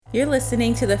You're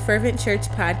listening to the Fervent Church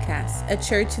Podcast, a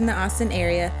church in the Austin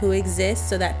area who exists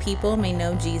so that people may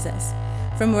know Jesus.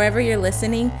 From wherever you're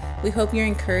listening, we hope you're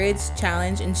encouraged,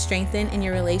 challenged, and strengthened in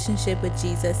your relationship with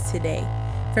Jesus today.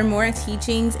 For more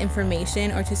teachings,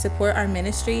 information, or to support our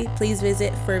ministry, please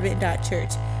visit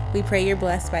fervent.church. We pray you're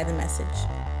blessed by the message.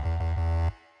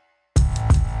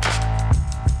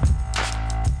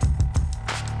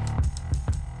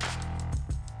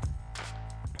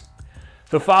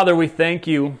 So, Father, we thank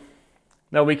you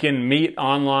that we can meet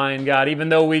online, God. Even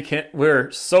though we're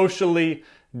socially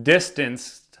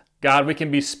distanced, God, we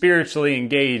can be spiritually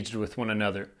engaged with one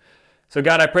another. So,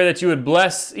 God, I pray that you would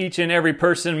bless each and every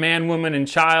person, man, woman, and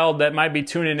child that might be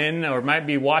tuning in or might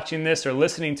be watching this or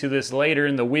listening to this later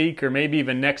in the week or maybe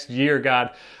even next year, God.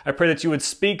 I pray that you would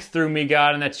speak through me,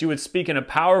 God, and that you would speak in a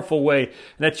powerful way, and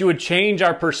that you would change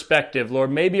our perspective,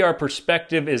 Lord. Maybe our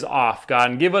perspective is off,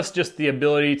 God, and give us just the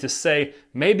ability to say,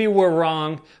 maybe we're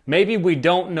wrong, maybe we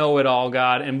don't know it all,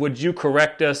 God, and would you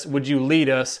correct us, would you lead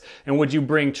us, and would you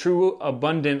bring true,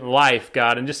 abundant life,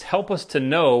 God, and just help us to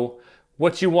know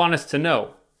what you want us to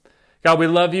know. God, we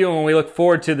love you and we look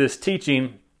forward to this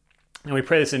teaching, and we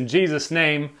pray this in Jesus'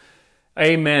 name.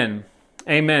 Amen.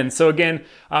 Amen. So again,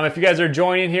 if you guys are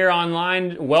joining here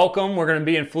online, welcome. We're going to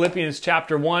be in Philippians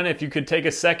chapter 1. If you could take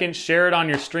a second, share it on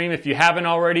your stream if you haven't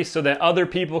already so that other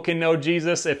people can know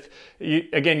Jesus. If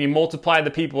you multiply the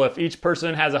people. If each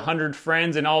person has 100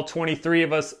 friends and all 23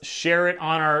 of us share it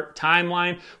on our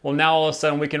timeline, well, now all of a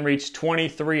sudden we can reach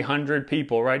 2,300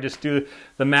 people, right? Just do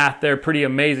the math there. Pretty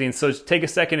amazing. So just take a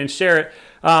second and share it.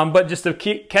 But just to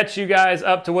catch you guys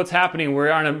up to what's happening,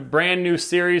 we're on a brand new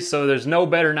series, so there's no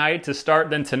better night to start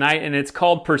than tonight, and it's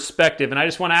called Perspective. And I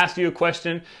just want to ask you a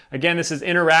question. Again, this is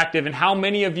interactive, and how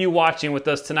many of you watching with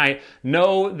us tonight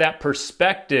know that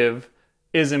perspective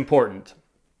is important?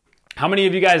 How many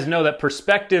of you guys know that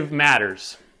perspective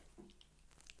matters?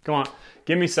 Come on.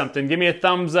 Give me something. Give me a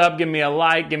thumbs up, give me a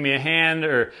like, give me a hand,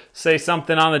 or say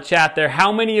something on the chat there.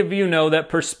 How many of you know that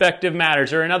perspective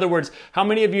matters? Or in other words, how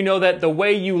many of you know that the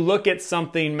way you look at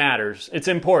something matters? It's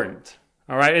important.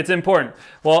 All right, it's important.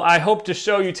 Well, I hope to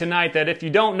show you tonight that if you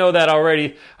don't know that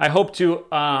already, I hope to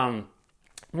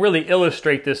really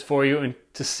illustrate this for you and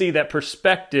to see that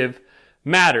perspective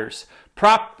matters.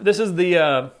 This is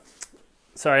the,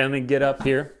 sorry, let me get up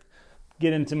here,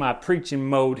 get into my preaching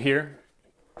mode here.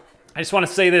 I just want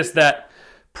to say this, that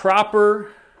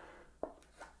proper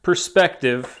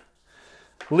perspective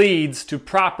leads to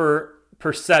proper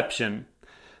perception.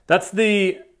 That's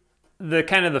the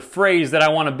kind of the phrase that I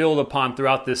want to build upon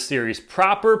throughout this series.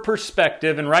 Proper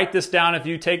perspective, and write this down if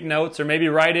you take notes, or maybe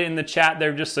write it in the chat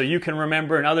there just so you can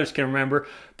remember and others can remember.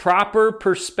 Proper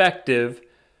perspective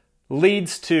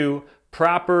leads to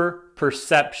proper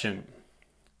perception.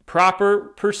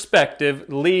 Proper perspective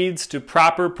leads to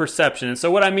proper perception. And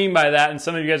so what I mean by that, and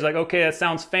some of you guys are like, okay, that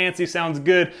sounds fancy, sounds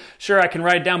good. Sure, I can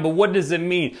write it down, but what does it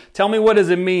mean? Tell me, what does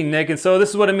it mean, Nick? And so this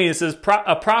is what it means. It says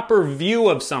a proper view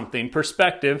of something,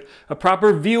 perspective. A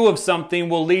proper view of something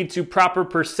will lead to proper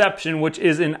perception, which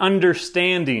is an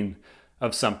understanding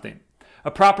of something. A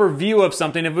proper view of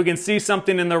something, if we can see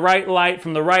something in the right light,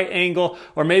 from the right angle,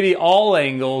 or maybe all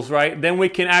angles, right, then we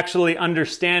can actually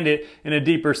understand it in a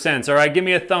deeper sense. All right, give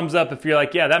me a thumbs up if you're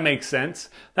like, yeah, that makes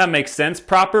sense. That makes sense.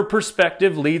 Proper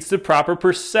perspective leads to proper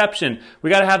perception.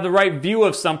 We got to have the right view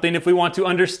of something if we want to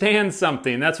understand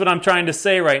something. That's what I'm trying to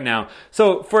say right now.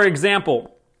 So, for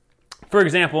example,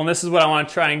 and this is what I want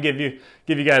to try and give you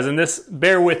guys, and this,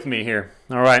 bear with me here.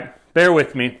 All right, bear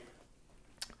with me.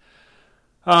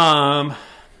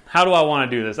 How do I want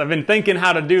to do this? I've been thinking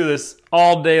how to do this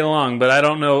all day long, but I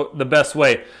don't know the best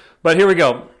way. But here we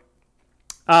go.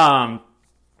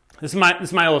 This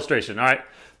is my illustration, all right?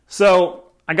 So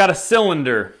I got a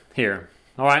cylinder here,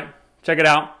 all right? Check it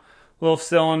out. Little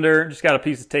cylinder, just got a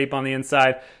piece of tape on the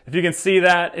inside. If you can see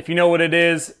that, if you know what it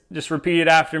is, just repeat it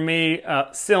after me. A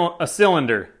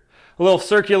cylinder. A little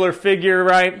circular figure,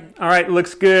 right? All right,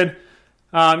 looks good.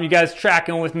 You guys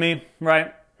tracking with me,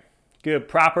 right? Good.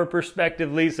 Proper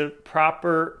perspective leads to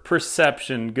proper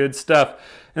perception. Good stuff.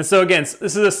 And so again, this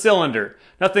is a cylinder.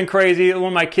 Nothing crazy. One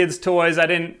of my kids' toys. I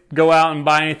didn't go out and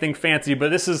buy anything fancy,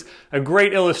 but this is a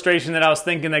great illustration that I was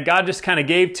thinking that God just kind of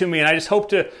gave to me, and I just hope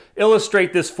to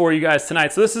illustrate this for you guys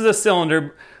tonight. So this is a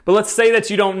cylinder, but let's say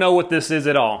that you don't know what this is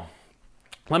at all.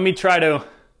 Let me try to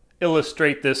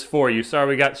illustrate this for you. Sorry,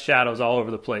 we got shadows all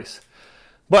over the place.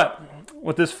 But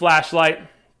with this flashlight,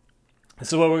 this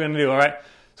is what we're going to do, all right?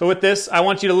 So with this, I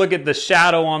want you to look at the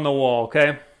shadow on the wall,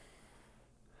 okay?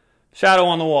 Shadow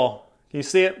on the wall. Can you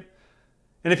see it?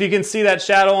 And if you can see that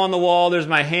shadow on the wall, there's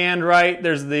my hand, right?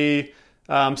 There's the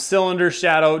cylinder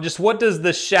shadow. Just what does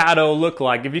the shadow look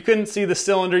like? If you couldn't see the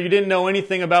cylinder, you didn't know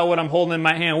anything about what I'm holding in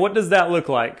my hand, what does that look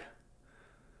like?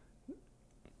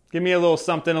 Give me a little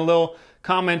something, a little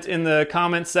comment in the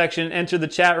comment section. Enter the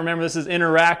chat. Remember, this is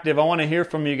interactive. I want to hear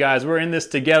from you guys. We're in this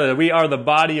together. We are the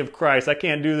body of Christ. I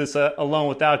can't do this alone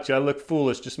without you. I look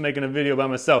foolish just making a video by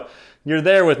myself. You're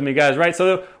there with me, guys, right?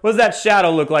 So what does that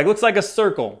shadow look like? It looks like a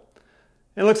circle.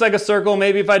 It looks like a circle.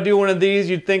 Maybe if I do one of these,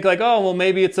 you'd think like, oh, well,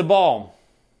 maybe it's a ball.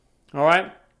 All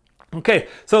right? Okay,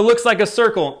 so it looks like a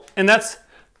circle, and that's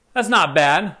not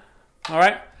bad. All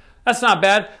right? That's not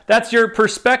bad. That's your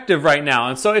perspective right now.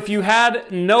 And so if you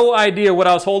had no idea what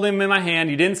I was holding in my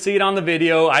hand, you didn't see it on the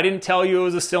video, I didn't tell you it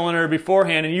was a cylinder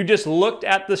beforehand, and you just looked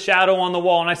at the shadow on the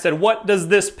wall and I said, what does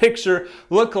this picture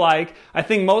look like? I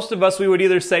think most of us, we would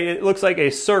either say it looks like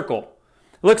a circle.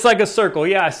 It looks like a circle.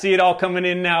 Yeah, I see it all coming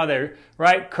in now there,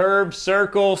 right? Curved,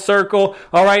 circle, circle.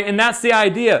 All right, and that's the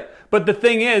idea. But the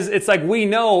thing is, it's like we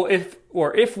know if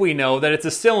we know that it's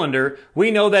a cylinder,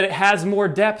 we know that it has more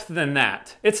depth than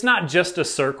that. It's not just a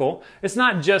circle. It's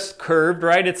not just curved,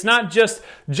 right? It's not just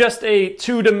a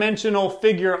two-dimensional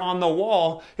figure on the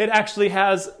wall. It actually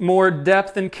has more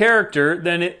depth and character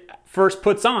than it first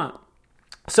puts on.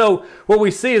 So what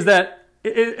we see is that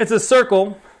it's a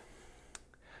circle,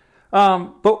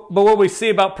 but what we see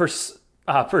about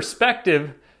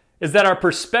perspective is that our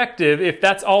perspective, if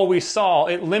that's all we saw,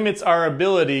 it limits our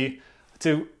ability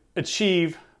to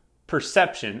achieve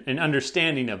perception and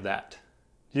understanding of that.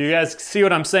 Do you guys see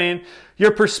what I'm saying? Your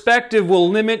perspective will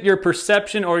limit your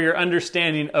perception or your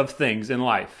understanding of things in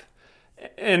life.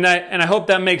 And I hope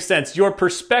that makes sense. Your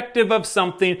perspective of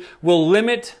something will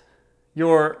limit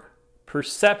your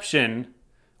perception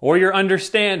or your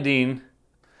understanding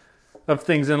of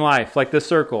things in life, like the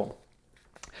circle.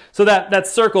 So that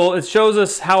circle, it shows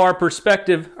us how our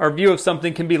perspective, our view of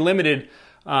something can be limited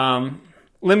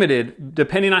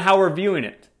depending on how we're viewing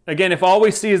it. Again, if all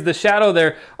we see is the shadow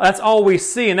there, that's all we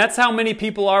see. And that's how many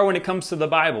people are when it comes to the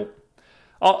Bible.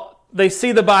 They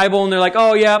see the Bible and they're like,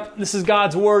 oh yeah, this is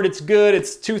God's Word. It's good.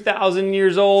 It's 2,000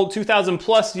 years old, 2,000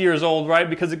 plus years old, right?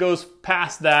 Because it goes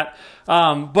past that.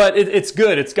 But it's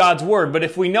good. It's God's Word. But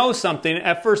if we know something,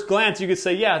 at first glance, you could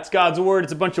say, yeah, it's God's Word.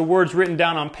 It's a bunch of words written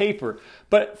down on paper.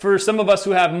 But for some of us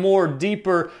who have more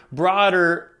deeper,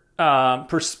 broader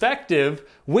perspective,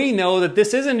 we know that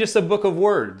this isn't just a book of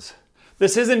words.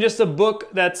 This isn't just a book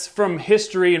that's from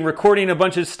history and recording a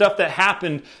bunch of stuff that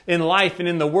happened in life and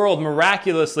in the world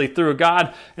miraculously through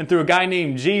God and through a guy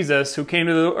named Jesus who came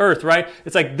to the earth, right?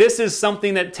 It's like this is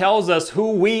something that tells us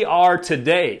who we are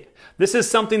today. This is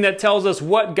something that tells us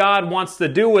what God wants to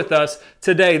do with us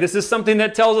today. This is something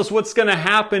that tells us what's going to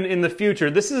happen in the future.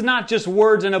 This is not just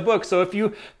words in a book. So if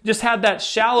you just had that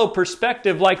shallow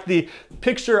perspective like the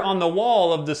picture on the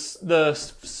wall of the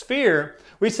sphere,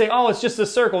 we say, oh, it's just a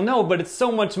circle. No, but it's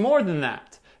so much more than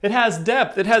that. It has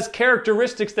depth. It has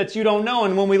characteristics that you don't know.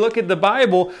 And when we look at the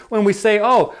Bible, when we say,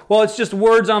 oh, well, it's just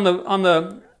words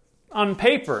on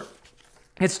paper.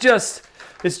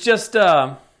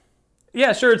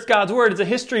 Yeah, sure, it's God's Word. It's a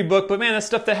history book, but man, that's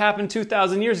stuff that happened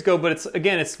 2,000 years ago. But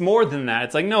it's more than that.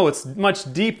 It's like, no, it's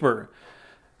much deeper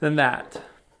than that.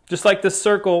 Just like the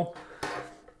circle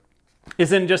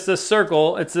isn't just a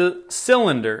circle, it's a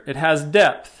cylinder. It has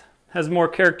depth, has more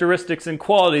characteristics and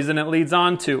qualities than it leads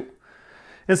on to.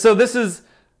 And so this is,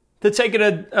 to take it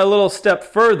a little step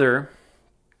further,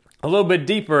 a little bit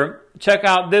deeper, check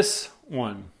out this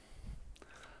one.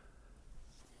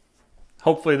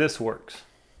 Hopefully this works.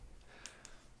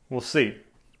 We'll see.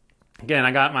 Again,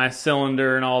 I got my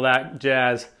cylinder and all that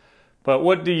jazz, but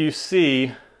what do you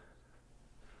see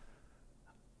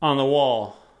on the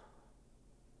wall?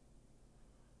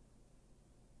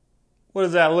 What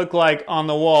does that look like on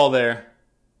the wall there?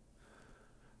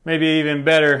 Maybe even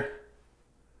better.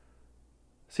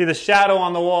 See, the shadow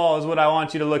on the wall is what I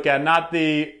want you to look at, not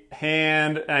the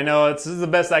hand. I know this is the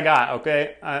best I got,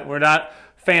 okay? We're not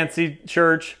fancy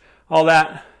church, all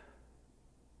that.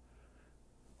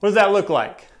 What does that look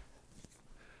like?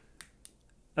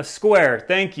 A square.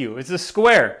 Thank you. It's a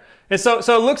square. And so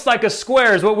it looks like a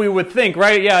square is what we would think,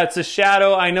 right? Yeah, it's a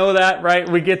shadow. I know that, right?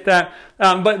 We get that.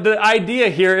 But the idea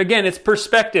here, again, it's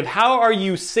perspective. How are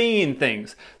you seeing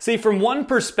things? See, from one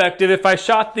perspective, if I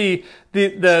shot this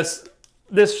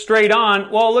straight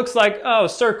on, well, it looks like, oh,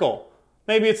 circle.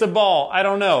 Maybe it's a ball. I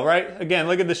don't know, right? Again,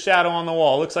 look at the shadow on the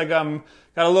wall. It looks like I'm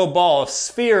got a little ball, a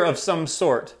sphere of some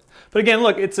sort. But again,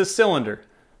 look, it's a cylinder.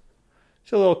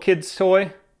 It's a little kid's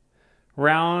toy.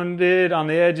 Rounded on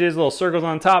the edges, little circles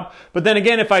on top. But then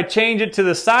again, if I change it to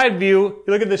the side view, you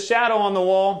look at the shadow on the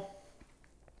wall.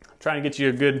 I'm trying to get you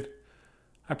a good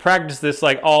I practiced this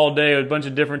like all day with a bunch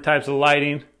of different types of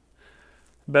lighting.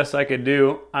 Best I could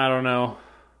do. I don't know.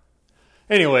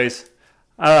 Anyways,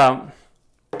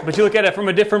 but you look at it from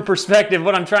a different perspective.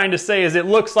 What I'm trying to say is it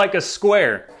looks like a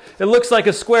square. It looks like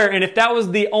a square. And if that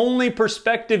was the only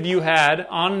perspective you had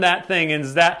on that thing,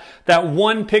 is that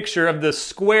one picture of the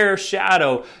square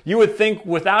shadow, you would think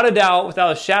without a doubt,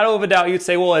 without a shadow of a doubt, you'd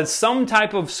say, well, it's some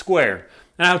type of square.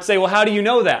 And I would say, well, how do you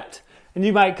know that? And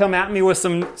you might come at me with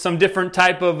some different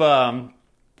type of...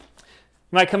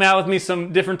 You might come out with me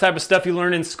some different type of stuff you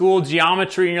learn in school,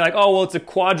 geometry, and you're like, oh, well, it's a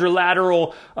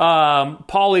quadrilateral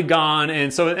polygon,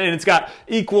 and it's got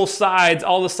equal sides,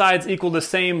 all the sides equal the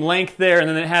same length there, and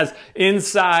then it has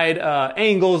inside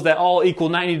angles that all equal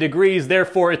 90 degrees,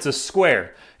 therefore it's a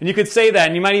square. And you could say that,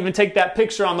 and you might even take that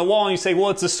picture on the wall and you say,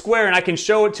 well, it's a square, and I can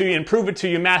show it to you and prove it to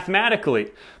you mathematically,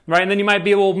 right? And then you might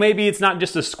be, well, maybe it's not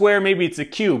just a square, maybe it's a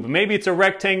cube, maybe it's a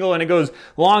rectangle, and it goes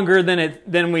longer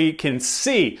than we can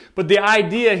see. But the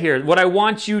idea here, what I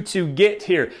want you to get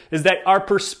here, is that our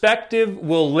perspective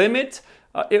will limit,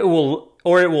 it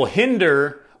will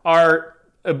hinder our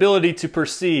ability to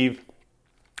perceive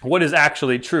what is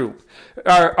actually true,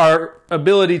 our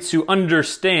ability to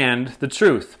understand the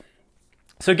truth.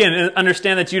 So again,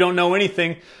 understand that you don't know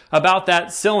anything about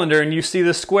that cylinder and you see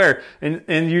the square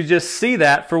and you just see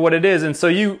that for what it is. And so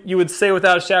you would say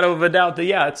without a shadow of a doubt that,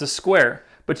 yeah, it's a square,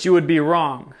 but you would be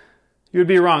wrong. You would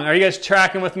be wrong. Are you guys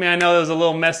tracking with me? I know it was a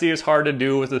little messy. It's hard to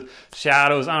do with the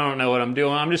shadows. I don't know what I'm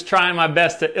doing. I'm just trying my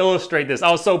best to illustrate this.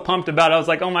 I was so pumped about it. I was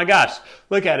like, oh my gosh,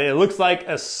 look at it. It looks like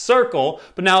a circle,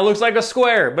 but now it looks like a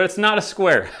square, but it's not a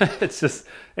square. It's just,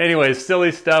 anyways,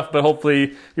 silly stuff, but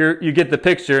hopefully you get the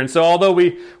picture. And so although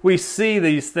we see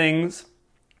these things,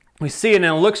 we see it and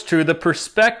it looks true, the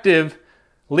perspective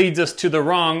leads us to the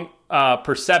wrong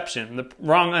perception, the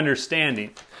wrong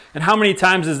understanding. And how many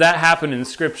times does that happen in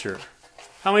Scripture?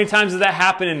 How many times does that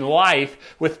happen in life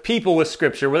with people with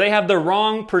Scripture, where they have the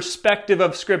wrong perspective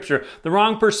of Scripture, the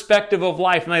wrong perspective of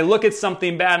life, and they look at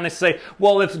something bad and they say,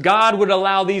 well, if God would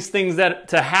allow these things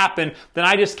to happen, then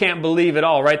I just can't believe it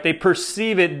all, right? They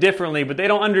perceive it differently, but they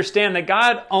don't understand that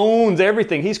God owns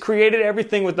everything. He's created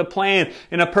everything with a plan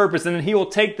and a purpose, and then He will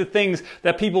take the things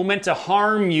that people meant to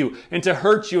harm you and to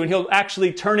hurt you, and He'll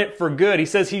actually turn it for good. He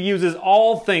says He uses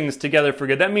all things together for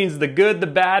good. That means the good, the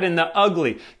bad, and the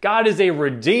ugly. God is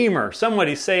a Redeemer.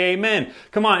 Somebody say amen.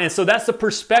 Come on. And so that's the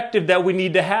perspective that we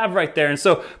need to have right there. And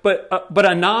so, but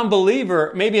a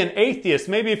non-believer, maybe an atheist,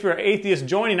 maybe if you're an atheist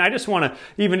joining, I just want to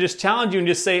even just challenge you and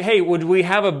just say, hey, would we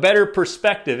have a better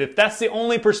perspective? If that's the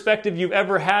only perspective you've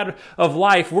ever had of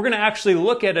life, we're going to actually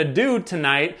look at a dude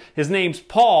tonight. His name's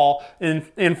Paul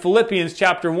in Philippians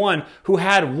chapter 1, who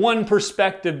had one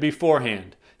perspective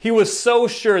beforehand. He was so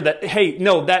sure that, hey,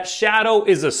 no, that shadow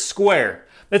is a square.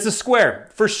 It's a square,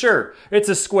 for sure. It's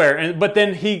a square. But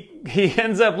then he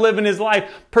ends up living his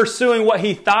life pursuing what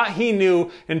he thought he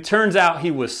knew, and turns out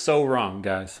he was so wrong,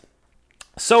 guys.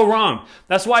 So wrong.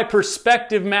 That's why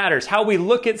perspective matters. How we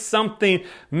look at something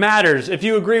matters. If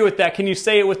you agree with that, can you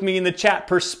say it with me in the chat?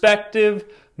 Perspective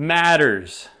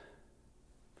matters.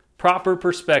 Proper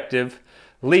perspective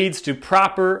leads to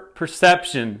proper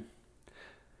perception.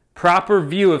 Proper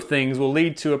view of things will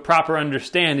lead to a proper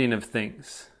understanding of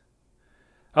things.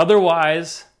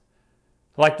 Otherwise,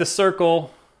 like the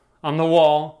circle on the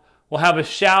wall, we'll have a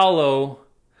shallow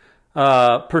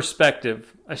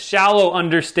perspective, a shallow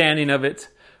understanding of it.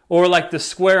 Or like the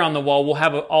square on the wall, we'll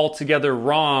have an altogether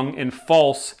wrong and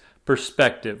false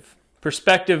perspective.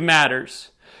 Perspective matters.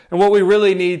 And what we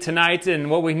really need tonight, and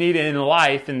what we need in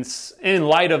life, and in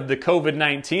light of the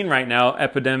COVID-19 right now,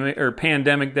 epidemic or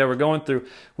pandemic that we're going through,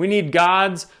 we need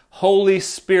God's Holy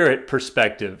Spirit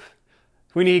perspective.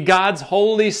 We need God's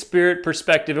Holy Spirit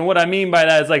perspective. And what I mean by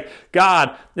that is like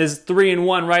God is 3 in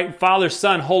 1, right? Father,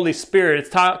 Son, Holy Spirit.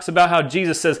 It talks about how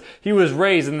Jesus says He was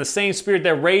raised, and the same Spirit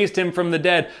that raised Him from the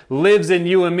dead lives in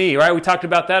you and me, right? We talked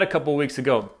about that a couple weeks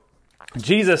ago.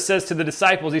 Jesus says to the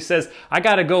disciples, He says, I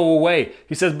got to go away.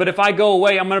 He says, but if I go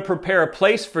away, I'm going to prepare a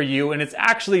place for you. And it's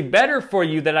actually better for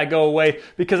you that I go away,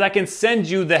 because I can send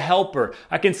you the helper.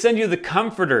 I can send you the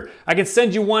comforter. I can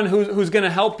send you one who's going to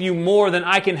help you more than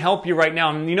I can help you right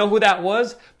now. And you know who that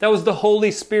was? That was the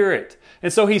Holy Spirit.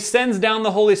 And so He sends down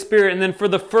the Holy Spirit. And then for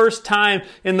the first time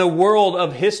in the world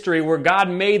of history, where God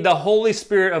made the Holy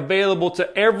Spirit available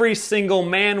to every single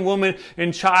man, woman,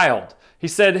 and child. He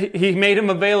said He made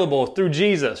Him available through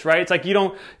Jesus, right? It's like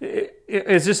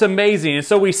it's just amazing. And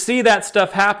so we see that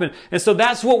stuff happen. And so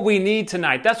that's what we need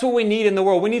tonight. That's what we need in the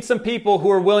world. We need some people who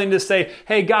are willing to say,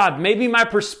 hey, God, maybe my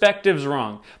perspective's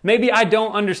wrong. Maybe I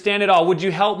don't understand it all. Would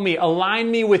you help me? Align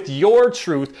me with your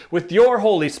truth, with your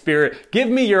Holy Spirit. Give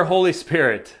me your Holy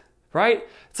Spirit, right?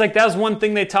 It's like that was one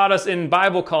thing they taught us in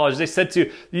Bible college. They said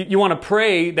you want to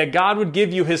pray that God would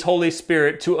give you His Holy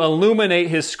Spirit to illuminate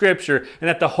His Scripture and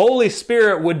that the Holy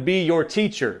Spirit would be your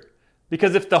teacher.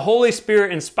 Because if the Holy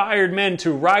Spirit inspired men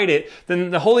to write it, then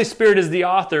the Holy Spirit is the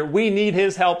author. We need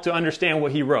His help to understand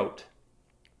what He wrote.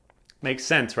 Makes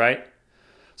sense, right?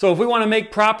 So if we want to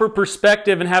make proper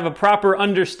perspective and have a proper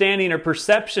understanding or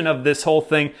perception of this whole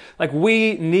thing, like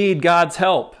we need God's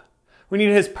help. We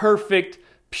need His perfect,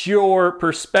 pure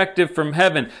perspective from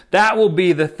heaven. That will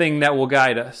be the thing that will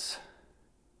guide us.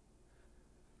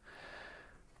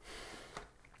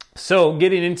 So,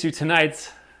 getting into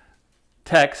tonight's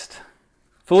text,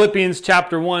 Philippians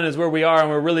chapter 1 is where we are, and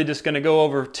we're really just going to go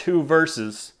over 2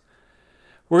 verses.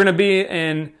 We're going to be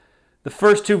in the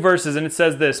first 2 verses, and it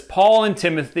says this: Paul and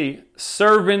Timothy,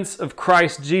 servants of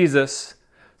Christ Jesus,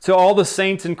 to all the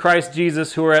saints in Christ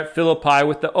Jesus who are at Philippi,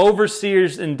 with the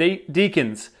overseers and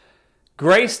deacons,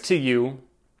 grace to you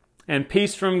and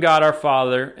peace from God our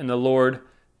Father and the Lord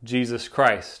Jesus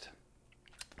Christ.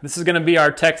 This is going to be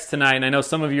our text tonight, and I know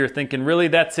some of you are thinking, really,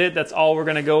 that's it? That's all we're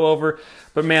going to go over?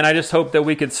 But man, I just hope that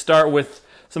we could start with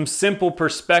some simple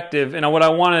perspective. And what I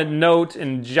want to note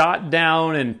and jot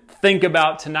down and think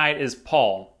about tonight is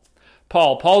Paul.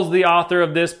 Paul's the author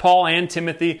of this, Paul and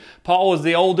Timothy. Paul was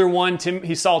the older one.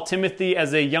 He saw Timothy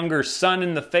as a younger son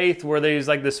in the faith, where there's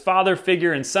like this father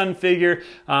figure and son figure.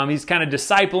 He's kind of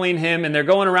discipling him, and they're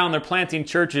going around, they're planting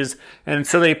churches. And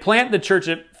so they plant the church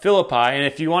at Philippi. And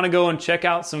if you want to go and check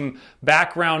out some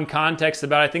background context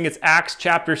about it, I think it's Acts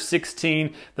chapter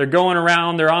 16. They're going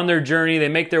around, they're on their journey, they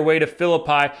make their way to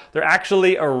Philippi. They're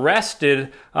actually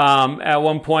arrested at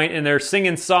one point, and they're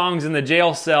singing songs in the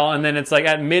jail cell. And then it's like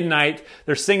at midnight,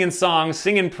 they're singing songs,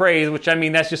 singing praise, which I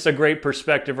mean, that's just a great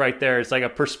perspective right there. It's like a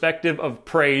perspective of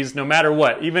praise no matter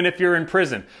what, even if you're in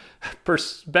prison.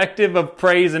 Perspective of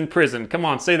praise in prison. Come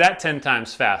on, say that 10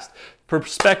 times fast.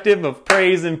 Perspective of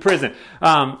praise in prison.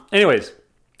 Anyways,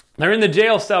 they're in the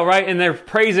jail cell, right? And they're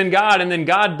praising God, and then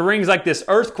God brings like this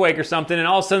earthquake or something, and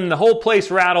all of a sudden the whole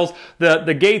place rattles,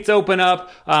 the gates open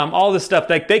up, all this stuff.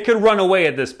 Like they could run away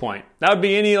at this point. That would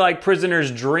be any like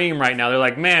prisoner's dream right now. They're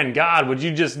like, man, God, would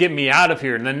you just get me out of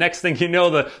here? And the next thing you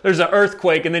know, there's an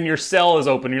earthquake, and then your cell is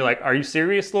open. You're like, are you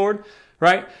serious, Lord?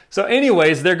 Right? So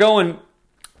anyways, they're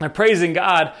praising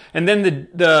God, and then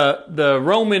the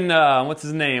Roman, what's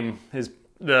his name?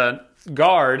 The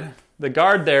guard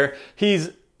there, he's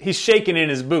shaking in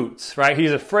his boots, right?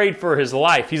 He's afraid for his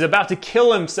life. He's about to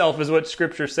kill himself, is what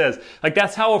Scripture says. Like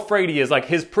that's how afraid he is. Like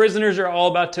his prisoners are all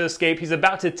about to escape. He's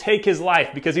about to take his life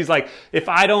because he's like, if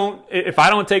I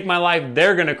don't take my life,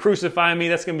 they're going to crucify me.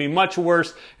 That's going to be much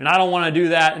worse, and I don't want to do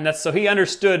that. And so he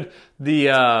understood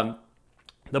the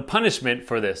punishment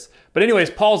for this. But anyways,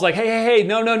 Paul's like, hey,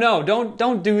 no,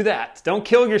 don't do that. Don't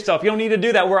kill yourself. You don't need to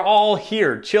do that. We're all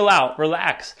here. Chill out,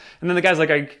 relax. And then the guy's like,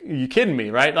 are you kidding me,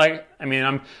 right? Like, I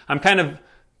mean, I'm kind of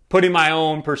putting my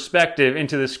own perspective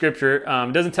into the Scripture.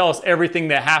 It doesn't tell us everything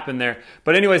that happened there.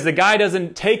 But anyways, the guy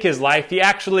doesn't take his life. He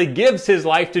actually gives his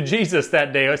life to Jesus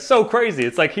that day. It's so crazy.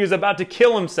 It's like he was about to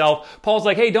kill himself. Paul's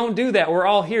like, hey, don't do that. We're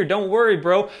all here. Don't worry,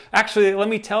 bro. Actually, let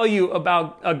me tell you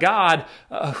about a God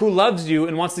who loves you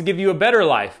and wants to give you a better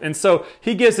life. And so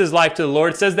he gives his life to the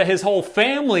Lord. It says that his whole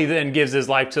family then gives his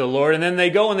life to the Lord. And then they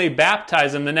go and they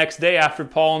baptize him the next day after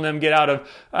Paul and them get out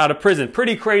of prison.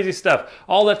 Pretty crazy stuff.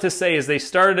 All that to say is they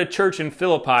started a church in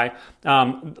Philippi.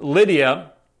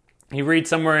 Lydia, you read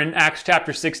somewhere in Acts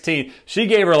chapter 16, she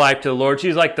gave her life to the Lord.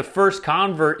 She's like the first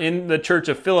convert in the church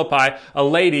of Philippi, a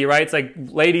lady, right? It's like,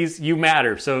 ladies, you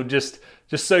matter. So just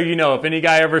so you know, if any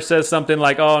guy ever says something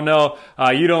like, oh no,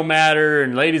 you don't matter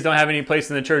and ladies don't have any place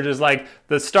in the church, it's like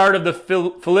the start of the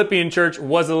Philippian church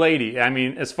was a lady. I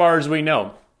mean, as far as we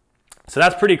know. So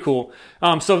that's pretty cool.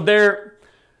 So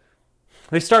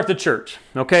they start the church,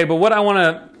 okay? But what I want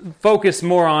to focus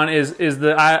more on is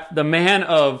the man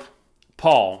of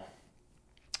Paul,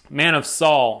 man of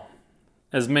Saul,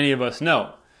 as many of us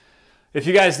know. If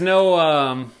you guys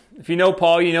know, if you know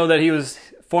Paul, you know that he was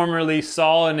formerly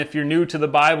Saul, and if you're new to the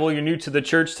Bible, you're new to the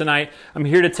church tonight, I'm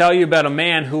here to tell you about a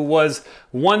man who was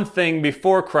one thing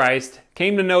before Christ,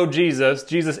 came to know Jesus,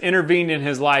 Jesus intervened in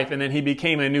his life, and then he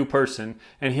became a new person,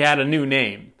 and he had a new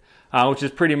name, which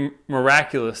is pretty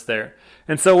miraculous there.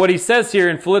 And so what he says here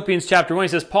in Philippians chapter 1, he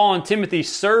says, Paul and Timothy,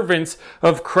 servants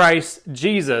of Christ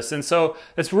Jesus. And so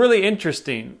it's really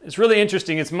interesting. It's really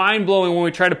interesting. It's mind-blowing when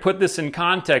we try to put this in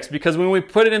context, because when we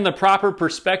put it in the proper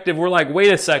perspective, we're like,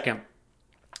 wait a second.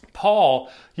 Paul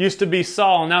used to be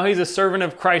Saul, and now he's a servant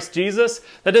of Christ Jesus.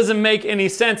 That doesn't make any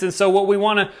sense. And so what I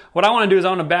want to do is I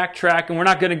want to backtrack, and we're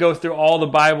not going to go through all the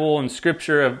Bible and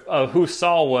scripture of who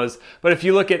Saul was. But if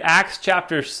you look at Acts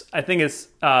chapters, I think it's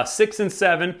 6 and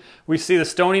 7, we see the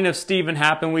stoning of Stephen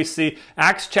happen. We see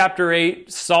Acts chapter 8,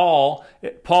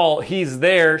 Paul, he's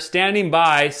there standing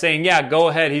by saying, yeah, go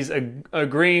ahead. He's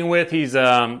agreeing with,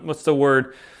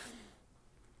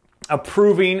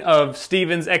 approving of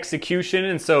Stephen's execution.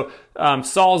 And so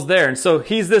Saul's there. And so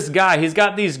he's this guy. He's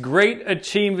got these great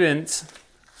achievements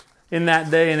in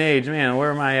that day and age. Man,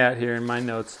 where am I at here in my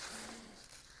notes?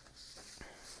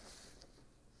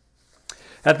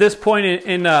 At this point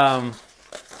where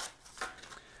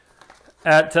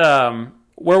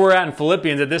we're at in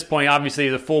Philippians, at this point, obviously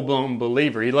he's a full-blown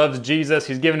believer. He loves Jesus.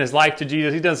 He's given his life to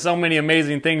Jesus. He's done so many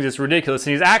amazing things. It's ridiculous.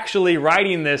 And he's actually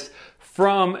writing this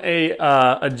from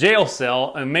a jail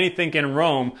cell, and many think in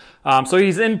Rome. So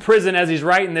he's in prison as he's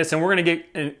writing this, and we're going to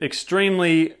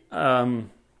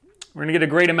get a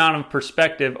great amount of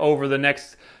perspective over the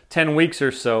next 10 weeks or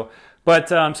so. But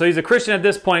so he's a Christian at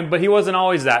this point, but he wasn't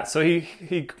always that. So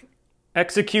he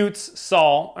executes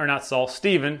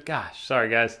Stephen. Gosh, sorry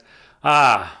guys.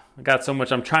 I got so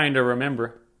much I'm trying to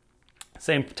remember.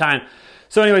 Same time.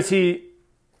 So anyways,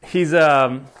 he's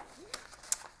a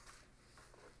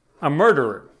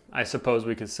murderer, I suppose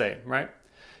we could say, right?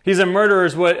 He's a murderer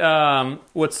is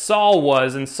what Saul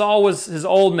was, and Saul was his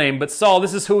old name, but Saul,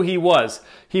 this is who he was.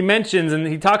 He mentions, and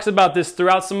he talks about this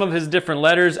throughout some of his different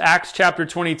letters. Acts chapter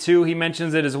 22, he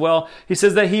mentions it as well. He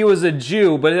says that he was a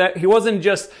Jew, but he wasn't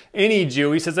just any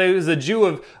Jew. He says that he was a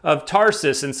Jew of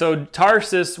Tarsus, and so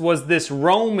Tarsus was this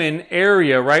Roman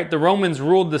area, right? The Romans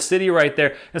ruled the city right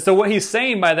there. And so what he's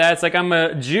saying by that, it's like, I'm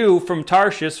a Jew from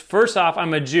Tarsus. First off,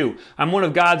 I'm a Jew. I'm one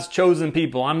of God's chosen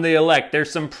people. I'm the elect.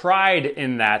 There's some pride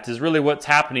in that, is really what's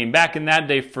happening back in that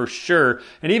day for sure.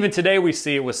 And even today we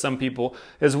see it with some people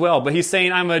as well. But he's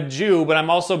saying, I'm a Jew, but I'm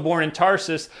also born in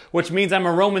Tarsus, which means I'm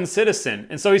a Roman citizen.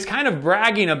 And so he's kind of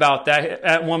bragging about that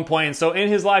at one point. And so in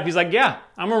his life, he's like, yeah,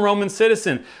 I'm a Roman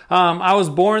citizen. I was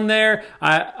born there.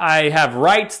 I have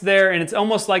rights there. And it's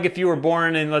almost like if you were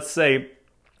born in, let's say,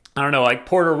 I don't know, like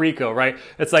Puerto Rico, right?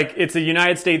 It's like, it's a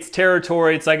United States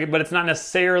territory. It's like, but it's not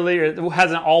necessarily, or it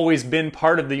hasn't always been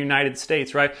part of the United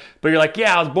States, right? But you're like,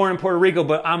 yeah, I was born in Puerto Rico,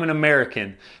 but I'm an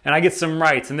American and I get some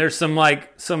rights. And there's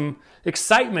some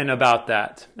excitement about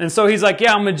that. And so he's like,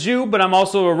 yeah, I'm a Jew, but I'm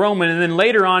also a Roman. And then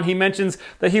later on, he mentions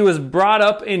that he was brought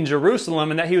up in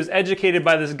Jerusalem and that he was educated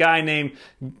by this guy named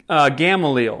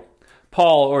Gamaliel.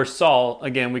 Paul, or Saul,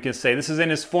 again, we can say. This is in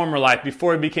his former life,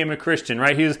 before he became a Christian,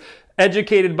 right? He was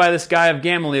educated by this guy of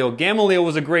Gamaliel. Gamaliel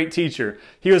was a great teacher.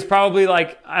 He was probably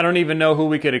like, I don't even know who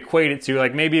we could equate it to.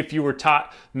 Like maybe if you were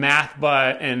taught math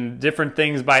and different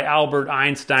things by Albert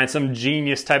Einstein, some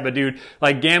genius type of dude.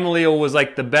 Like Gamaliel was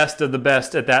like the best of the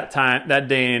best at that time, that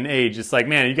day and age. It's like,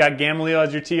 man, you got Gamaliel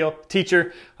as your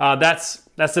teacher. That's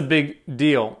a big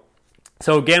deal.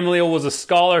 So Gamaliel was a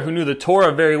scholar who knew the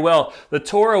Torah very well. The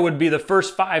Torah would be the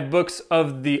first 5 books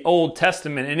of the Old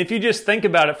Testament. And if you just think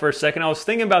about it for a second, I was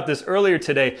thinking about this earlier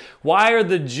today. Why are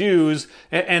the Jews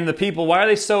and the people, why are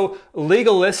they so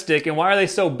legalistic and why are they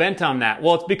so bent on that?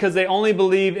 Well, it's because they only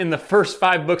believe in the first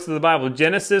 5 books of the Bible.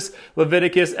 Genesis,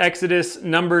 Leviticus, Exodus,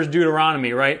 Numbers,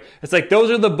 Deuteronomy, right? It's like those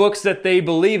are the books that they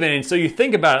believe in. And so you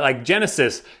think about it, like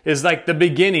Genesis is like the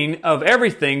beginning of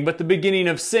everything, but the beginning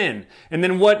of sin. And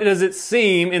then what does it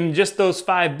seem in just those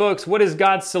 5 books? What is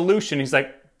God's solution? He's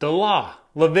like, the law,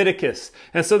 Leviticus.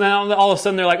 And so then all of a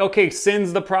sudden they're like, okay,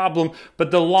 sin's the problem, but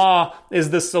the law is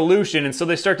the solution. And so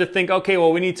they start to think, okay,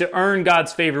 well, we need to earn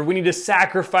God's favor. We need to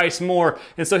sacrifice more.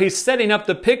 And so he's setting up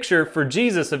the picture for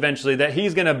Jesus eventually, that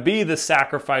he's going to be the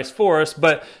sacrifice for us.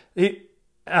 But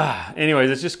anyways,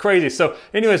 it's just crazy. So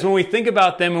anyways, when we think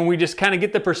about them and we just kind of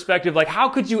get the perspective, like, how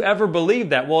could you ever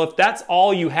believe that? Well, if that's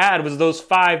all you had was those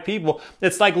 5 people,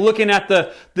 it's like looking at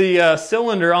the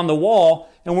cylinder on the wall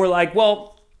and we're like,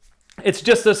 well, it's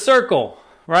just a circle,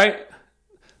 right?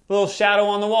 A little shadow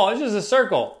on the wall. It's just a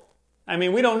circle. I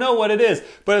mean, we don't know what it is,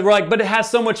 but we're like, but it has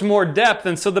so much more depth.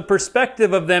 And so the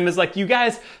perspective of them is like, you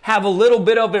guys have a little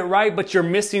bit of it right, but you're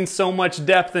missing so much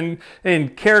depth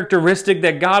and characteristic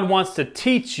that God wants to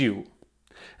teach you.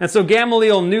 And so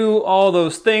Gamaliel knew all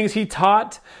those things. He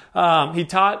taught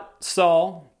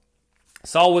Saul.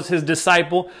 Saul was his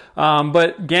disciple,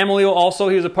 but Gamaliel also,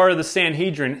 he was a part of the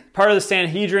Sanhedrin. Part of the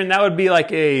Sanhedrin, that would be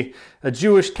like a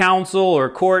Jewish council or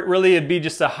court. Really, it'd be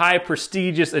just a high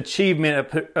prestigious achievement,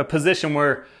 a position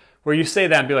where you say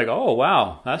that and be like, oh,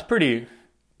 wow, that's pretty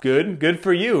good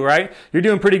for you, right? You're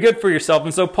doing pretty good for yourself.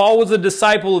 And so Paul was a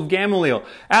disciple of Gamaliel.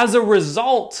 As a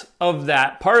result of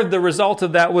that, part of the result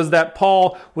of that was that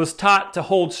Paul was taught to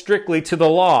hold strictly to the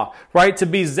law, right? To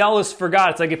be zealous for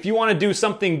God. It's like if you want to do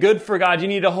something good for God, you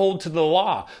need to hold to the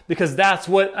law, because that's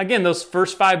what, again, those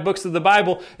first 5 books of the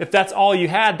Bible, if that's all you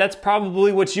had, that's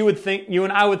probably what you would think, you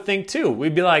and I would think too.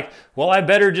 We'd be like, well, I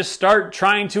better just start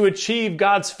trying to achieve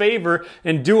God's favor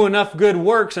and do enough good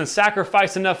works and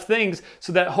sacrifice enough things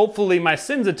so that hopefully my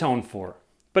sins atoned for.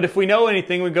 But if we know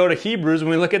anything, we go to Hebrews and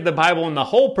we look at the Bible in the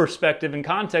whole perspective and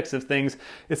context of things,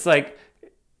 it's like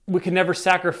we can never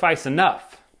sacrifice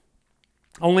enough.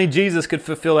 Only Jesus could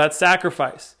fulfill that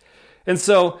sacrifice. And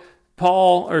so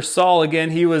Saul,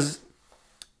 again, he was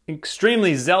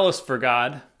extremely zealous for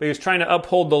God, but he was trying to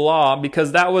uphold the law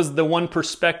because that was the one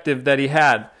perspective that he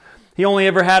had. He only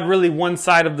ever had really one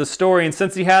side of the story. And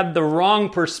since he had the wrong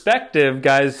perspective,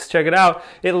 guys, check it out,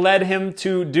 it led him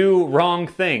to do wrong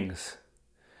things.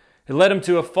 It led him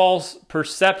to a false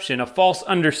perception, a false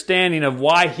understanding of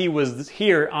why he was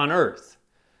here on earth.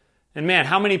 And man,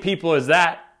 how many people is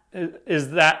that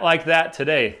like that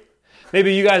today?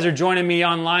 Maybe you guys are joining me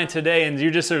online today and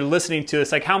you just are listening to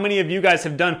this. Like, how many of you guys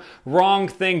have done wrong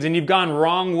things and you've gone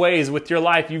wrong ways with your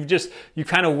life? You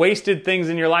kind of wasted things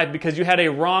in your life because you had a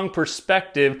wrong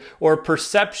perspective or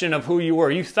perception of who you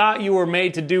were. You thought you were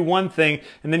made to do one thing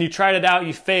and then you tried it out,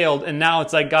 you failed, and now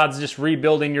it's like God's just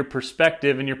rebuilding your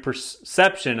perspective and your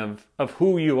perception of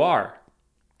who you are.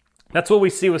 That's what we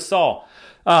see with Saul.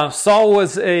 Saul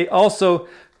was he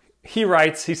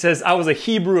says, I was a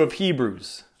Hebrew of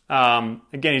Hebrews.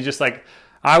 Again, he's just like,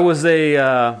 I was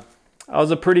a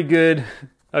pretty good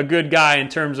guy in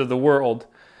terms of the world.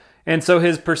 And so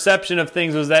his perception of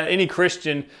things was that any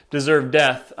Christian deserved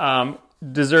death,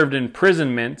 deserved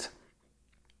imprisonment.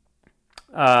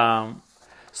 Saul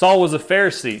was a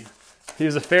Pharisee. He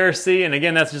was a Pharisee, and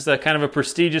again, that's just a kind of a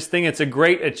prestigious thing. It's a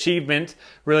great achievement,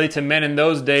 really, to men in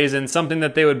those days, and something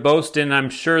that they would boast in.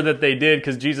 I'm sure that they did,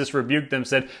 because Jesus rebuked them,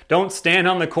 said, don't stand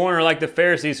on the corner like the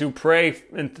Pharisees who pray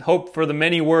and hope for the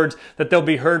many words that they'll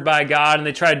be heard by God, and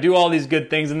they try to do all these good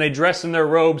things, and they dress in their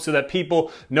robes so that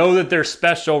people know that they're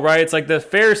special, right? It's like the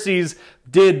Pharisees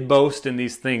did boast in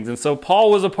these things. And so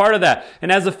Paul was a part of that.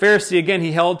 And as a Pharisee, again,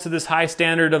 he held to this high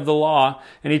standard of the law,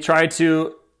 and he tried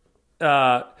to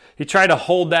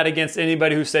hold that against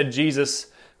anybody who said Jesus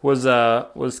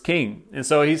was king. And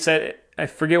so he said, I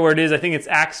forget where it is, I think it's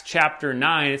Acts chapter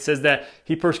 9, it says that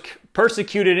he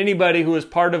persecuted anybody who was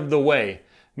part of the way,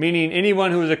 meaning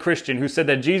anyone who was a Christian who said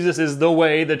that Jesus is the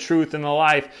way, the truth, and the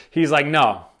life. He's like,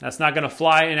 no, that's not going to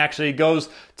fly, and actually goes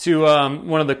to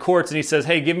one of the courts and he says,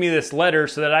 hey, give me this letter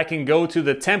so that I can go to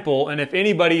the temple, and if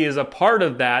anybody is a part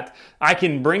of that, I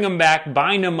can bring them back,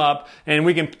 bind them up, and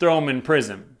we can throw them in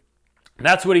prison.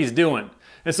 That's what he's doing.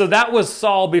 And so that was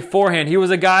Saul beforehand. He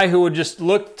was a guy who would just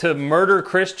look to murder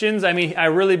Christians. I mean, I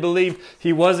really believe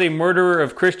he was a murderer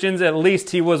of Christians. At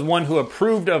least he was one who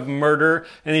approved of murder,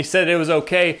 and he said it was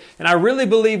okay. And I really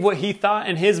believe what he thought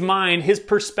in his mind, his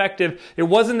perspective, it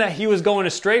wasn't that he was going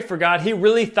astray for God. He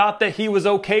really thought that he was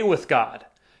okay with God.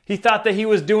 He thought that he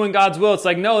was doing God's will. It's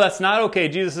like, no, that's not okay.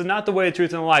 Jesus is not the way, the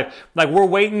truth, and the life. Like, we're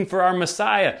waiting for our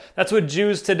Messiah. That's what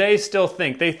Jews today still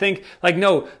think. They think, like,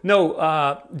 no,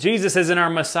 Jesus isn't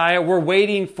our Messiah. We're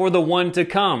waiting for the one to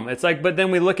come. It's like, but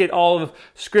then we look at all of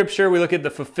Scripture. We look at the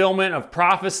fulfillment of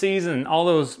prophecies and all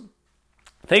those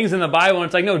things in the Bible, and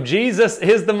it's like, no, Jesus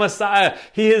is the Messiah.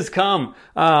 He has come.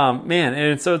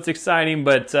 And so it's exciting,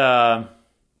 but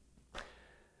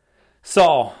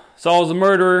Saul's a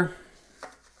murderer.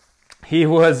 He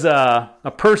was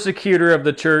a persecutor of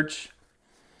the church,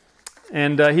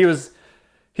 and he was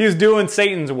doing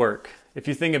Satan's work, if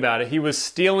you think about it. He was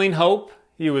stealing hope,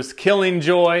 he was killing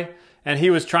joy, and he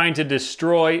was trying to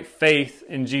destroy faith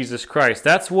in Jesus Christ.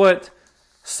 That's what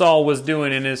Saul was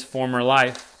doing in his former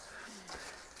life.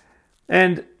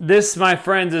 And this, my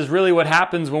friends, is really what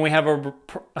happens when we have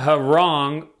a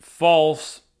wrong,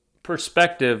 false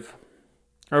perspective,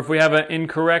 or if we have an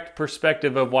incorrect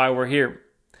perspective of why we're here.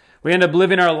 We end up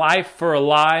living our life for a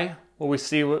lie. Well, we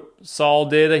see what Saul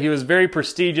did. He was very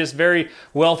prestigious, very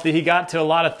wealthy. He got to a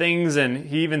lot of things, and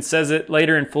he even says it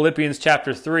later in Philippians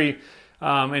chapter 3.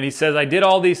 And he says, I did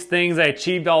all these things. I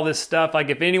achieved all this stuff. Like,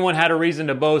 if anyone had a reason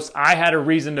to boast, I had a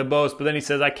reason to boast. But then he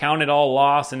says, I count it all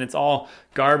loss, and it's all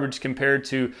garbage compared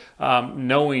to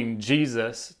knowing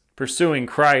Jesus, pursuing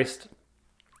Christ.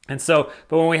 And so,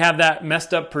 but when we have that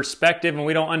messed up perspective and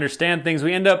we don't understand things,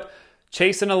 we end up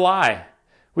chasing a lie.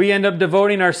 We end up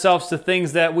devoting ourselves to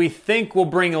things that we think will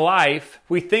bring life.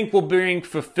 We think will bring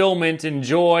fulfillment and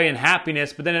joy and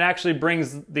happiness, but then it actually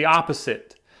brings the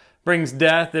opposite. It brings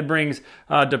death, it brings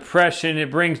depression,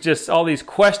 it brings just all these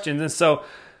questions. And so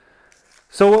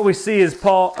what we see is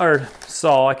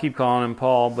Saul, I keep calling him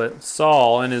Paul, but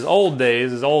Saul in his old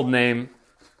days, his old name,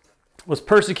 was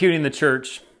persecuting the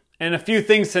church. And a few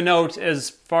things to note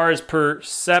as far as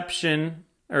perception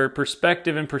or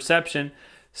perspective and perception.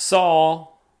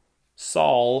 Saul,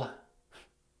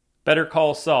 better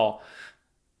call Saul.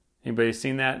 Anybody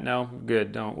seen that? No?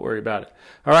 Good, don't worry about it.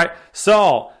 All right,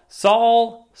 Saul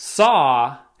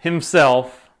saw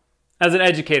himself as an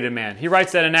educated man. He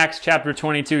writes that in Acts chapter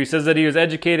 22. He says that he was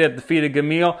educated at the feet of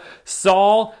Gamaliel.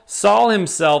 Saul saw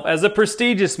himself as a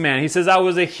prestigious man. He says, I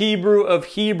was a Hebrew of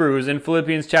Hebrews in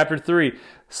Philippians chapter 3.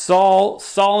 Saul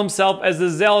saw himself as a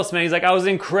zealous man. He's like, I was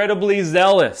incredibly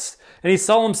zealous. And he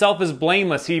saw himself as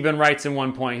blameless, he even writes in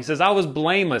one point. He says, I was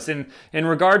blameless. In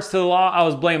regards to the law, I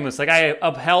was blameless. Like I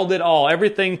upheld it all,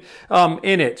 everything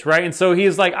in it, right? And so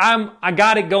he's like, I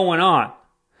got it going on.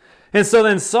 And so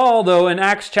then Saul, though, in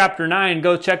Acts chapter 9,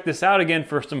 go check this out again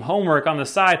for some homework on the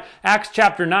side. Acts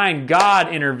chapter 9,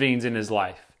 God intervenes in his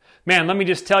life. Man, let me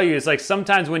just tell you, it's like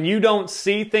sometimes when you don't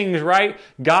see things right,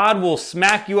 God will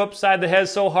smack you upside the head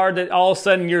so hard that all of a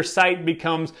sudden your sight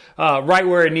becomes right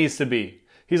where it needs to be.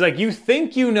 He's like, you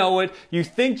think you know it, you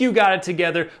think you got it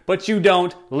together, but you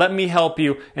don't. Let me help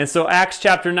you. And so Acts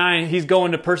chapter 9, he's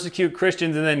going to persecute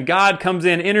Christians, and then God comes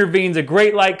in, intervenes, a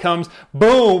great light comes,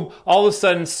 boom, all of a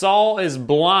sudden Saul is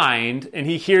blind, and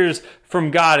he hears from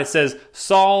God. It says,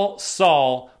 Saul,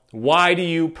 Saul, why do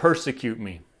you persecute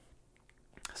me?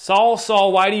 Saul,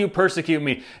 Saul, why do you persecute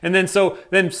me? And then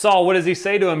Saul, what does he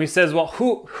say to him? He says, well,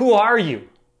 who are you?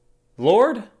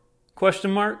 Lord?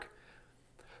 Question mark.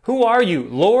 Who are you?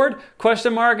 Lord?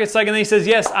 Question mark. It's like, and then he says,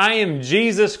 yes, I am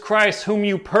Jesus Christ whom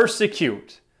you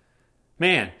persecute.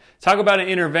 Man, talk about an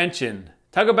intervention.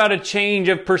 Talk about a change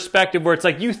of perspective where it's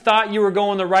like you thought you were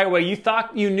going the right way. You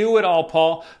thought you knew it all,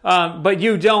 Paul, but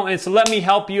you don't. And so let me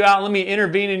help you out. Let me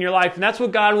intervene in your life. And that's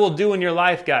what God will do in your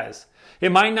life, guys.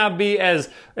 It might not be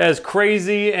as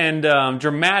crazy and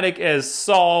dramatic as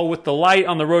Saul with the light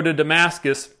on the road to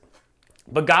Damascus,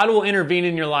 but God will intervene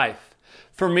in your life.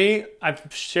 For me, I've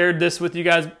shared this with you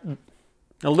guys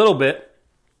a little bit.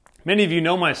 Many of you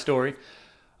know my story.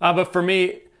 But for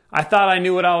me, I thought I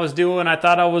knew what I was doing. I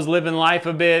thought I was living life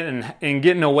a bit and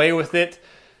getting away with it.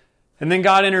 And then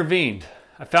God intervened.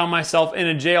 I found myself in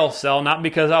a jail cell, not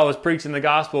because I was preaching the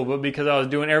gospel, but because I was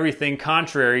doing everything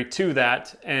contrary to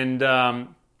that. And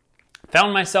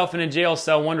found myself in a jail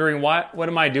cell wondering, what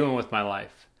am I doing with my life?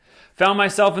 Found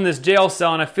myself in this jail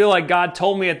cell, and I feel like God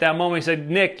told me at that moment, he said,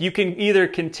 Nick, you can either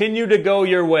continue to go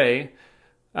your way,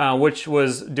 which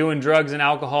was doing drugs and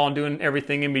alcohol and doing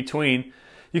everything in between.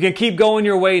 You can keep going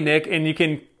your way, Nick, and you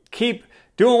can keep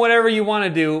doing whatever you want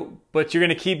to do, but you're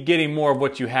going to keep getting more of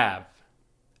what you have.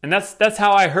 And that's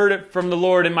how I heard it from the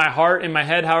Lord in my heart, in my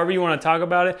head, however you want to talk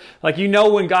about it. Like, you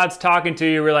know when God's talking to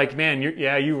you, we're like, man,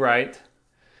 you're right.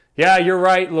 Yeah, you're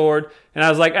right, Lord. And I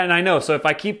was like, and I know, so if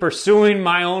I keep pursuing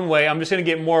my own way, I'm just going to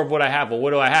get more of what I have. Well,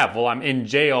 what do I have? Well, I'm in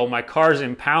jail. My car's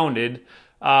impounded.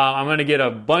 I'm going to get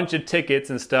a bunch of tickets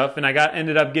and stuff. And I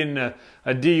ended up getting a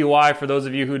DUI for those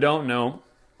of you who don't know.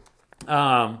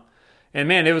 And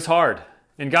man, it was hard.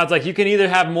 And God's like, you can either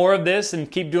have more of this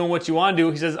and keep doing what you want to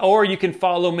do. He says, or you can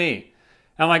follow me.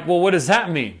 And I'm like, well, what does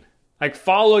that mean? Like,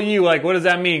 follow you, like, what does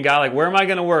that mean, God? Like, where am I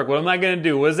going to work? What am I going to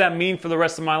do? What does that mean for the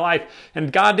rest of my life?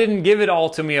 And God didn't give it all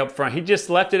to me up front. He just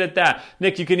left it at that.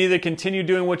 Nick, you can either continue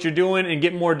doing what you're doing and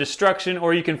get more destruction,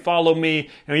 or you can follow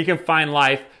me and you can find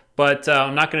life. But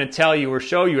I'm not going to tell you or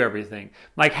show you everything.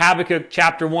 Like Habakkuk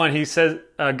chapter 1, he says,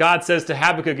 God says to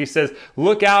Habakkuk, he says,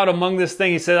 look out among this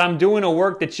thing. He says, I'm doing a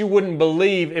work that you wouldn't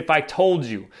believe if I told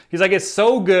you. He's like, it's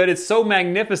so good, it's so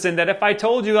magnificent that if I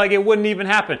told you, like, it wouldn't even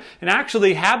happen. And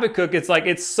actually, Habakkuk, it's like,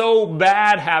 it's so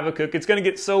bad, Habakkuk. It's going to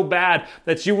get so bad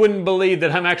that you wouldn't believe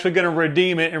that I'm actually going to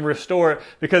redeem it and restore it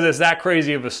because it's that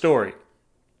crazy of a story.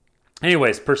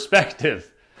 Anyways, perspective.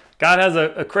 God has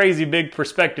a crazy big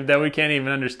perspective that we can't even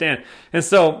understand. And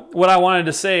so what I wanted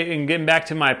to say, and getting back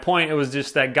to my point, it was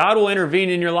just that God will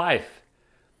intervene in your life.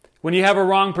 When you have a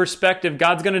wrong perspective,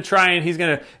 God's going to try and he's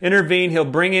going to intervene. He'll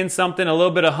bring in something, a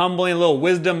little bit of humbling, a little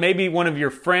wisdom. Maybe one of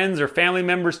your friends or family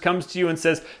members comes to you and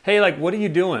says, hey, like, what are you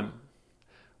doing?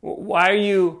 Why are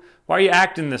you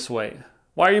acting this way?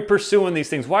 Why are you pursuing these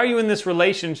things? Why are you in this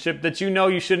relationship that you know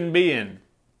you shouldn't be in?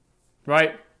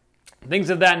 Right? things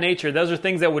of that nature. Those are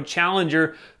things that would challenge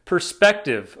your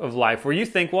perspective of life, where you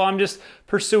think, well, I'm just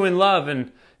pursuing love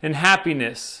and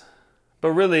happiness.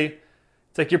 But really,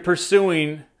 it's like you're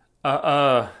pursuing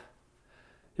you're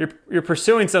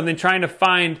pursuing something, trying to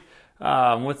find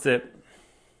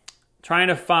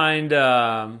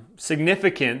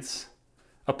significance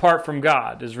apart from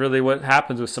God is really what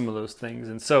happens with some of those things.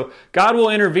 And so God will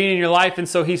intervene in your life. And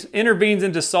so he intervenes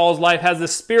into Saul's life, has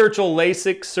this spiritual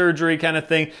LASIK surgery kind of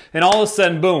thing. And all of a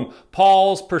sudden, boom,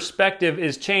 Paul's perspective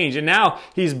is changed. And now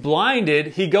he's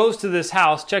blinded. He goes to this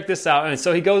house. Check this out. And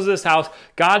so he goes to this house.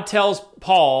 God tells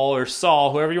Paul or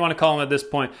Saul, whoever you want to call him at this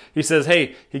point, he says,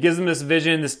 hey, he gives him this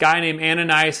vision. This guy named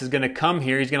Ananias is going to come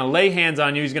here. He's going to lay hands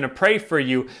on you. He's going to pray for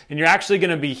you. And you're actually going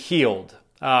to be healed.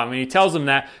 And he tells him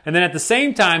that. And then at the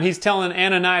same time, he's telling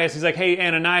Ananias, he's like, hey,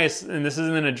 Ananias, and this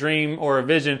isn't in a dream or a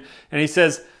vision. And he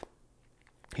says,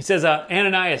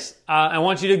 Ananias, I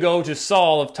want you to go to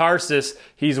Saul of Tarsus.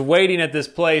 He's waiting at this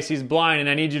place. He's blind, and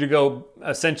I need you to go,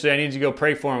 essentially, I need you to go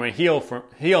pray for him and heal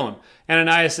him.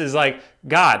 Ananias is like,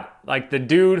 God, like the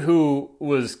dude who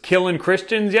was killing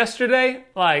Christians yesterday,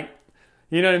 like,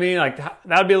 you know what I mean? Like,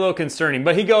 that would be a little concerning.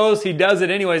 But he goes, he does it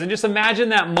anyways. And just imagine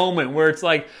that moment where it's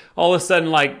like, all of a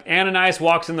sudden, like, Ananias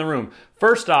walks in the room.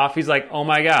 First off, he's like, oh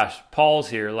my gosh, Paul's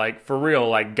here. Like, for real,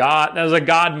 like God, that was a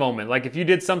God moment. Like, if you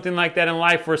did something like that in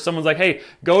life where someone's like, hey,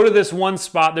 go to this one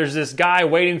spot, there's this guy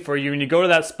waiting for you. And you go to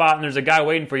that spot and there's a guy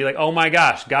waiting for you. Like, oh my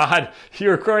gosh, God,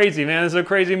 you're crazy, man. This is a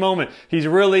crazy moment. He's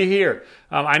really here.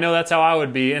 I know that's how I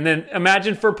would be. And then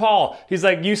imagine for Paul, he's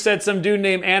like, you said some dude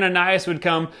named Ananias would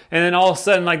come. And then all of a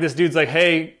sudden, like, this dude's like,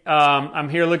 hey, I'm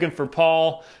here looking for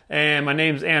Paul. And my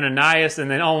name's Ananias.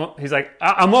 And then he's like,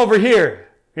 I'm over here.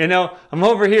 You know, I'm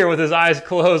over here with his eyes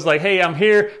closed, like, hey, I'm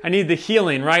here. I need the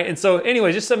healing, right? And so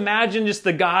anyway, just imagine just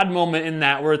the God moment in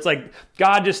that, where it's like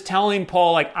God just telling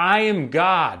Paul, like, I am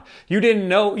God. You didn't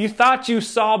know, you thought you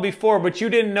saw before, but you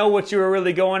didn't know what you were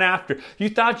really going after. You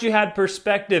thought you had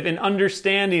perspective and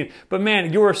understanding, but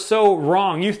man, you were so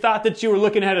wrong. You thought that you were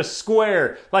looking at a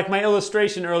square, like my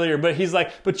illustration earlier, but he's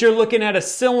like, but you're looking at a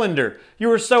cylinder. You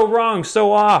were so wrong,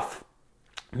 so off.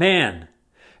 Man.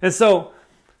 And so,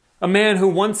 a man who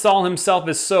once saw himself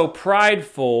as so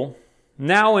prideful,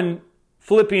 now in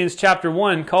Philippians chapter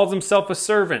 1, calls himself a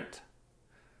servant.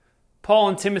 Paul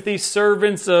and Timothy,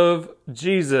 servants of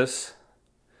Jesus.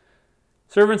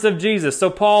 Servants of Jesus.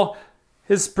 So Paul,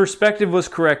 his perspective was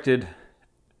corrected.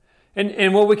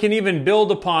 And what we can even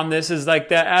build upon this is like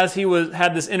that as he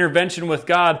had this intervention with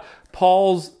God,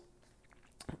 Paul's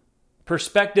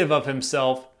perspective of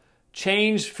himself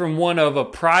changed from one of a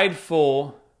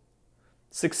prideful,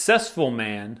 successful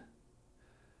man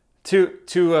to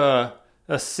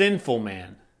a sinful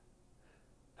man.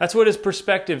 That's what his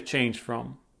perspective changed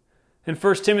from. In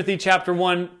 1 Timothy chapter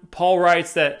 1, Paul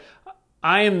writes that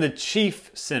I am the chief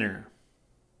sinner.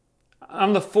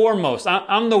 I'm the foremost.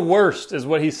 I'm the worst is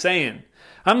what he's saying.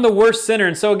 I'm the worst sinner.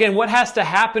 And so again, what has to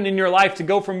happen in your life to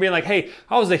go from being like, hey,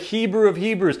 I was a Hebrew of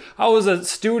Hebrews. I was a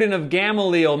student of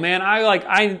Gamaliel, man.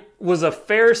 I was a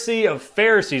Pharisee of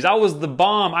Pharisees. I was the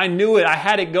bomb. I knew it. I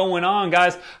had it going on,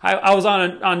 guys. I was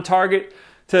on target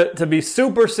to be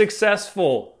super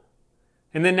successful.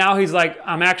 And then now he's like,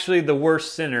 I'm actually the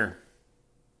worst sinner.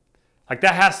 Like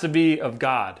that has to be of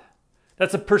God.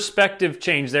 That's a perspective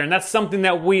change there. And that's something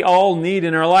that we all need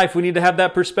in our life. We need to have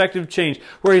that perspective change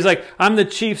where he's like, I'm the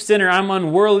chief sinner. I'm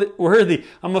unworthy.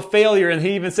 I'm a failure. And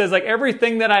he even says like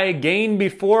everything that I gained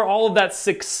before, all of that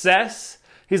success,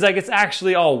 he's like, it's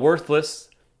actually all worthless.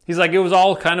 He's like, it was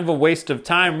all kind of a waste of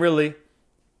time, really.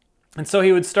 And so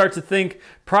he would start to think,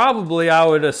 probably I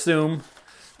would assume,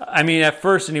 I mean, at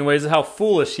first anyways, how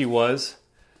foolish he was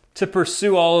to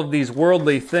pursue all of these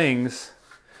worldly things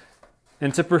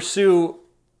and to pursue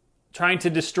trying to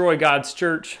destroy God's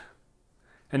church.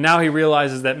 And now he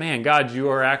realizes that, man, God,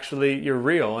 you're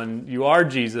real and you are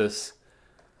Jesus.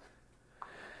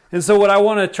 And so what I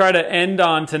want to try to end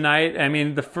on tonight, I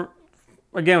mean,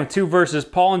 again, with two verses,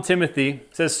 Paul and Timothy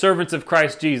says servants of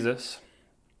Christ Jesus.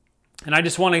 And I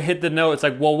just want to hit the note. It's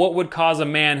like, well, what would cause a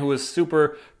man who was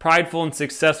super prideful and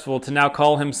successful to now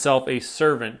call himself a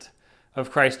servant of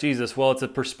Christ Jesus? Well, it's a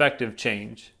perspective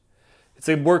change. It's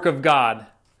a work of God.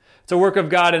 It's a work of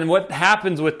God. And what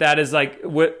happens with that is like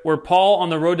where Paul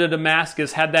on the road to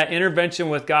Damascus had that intervention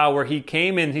with God where he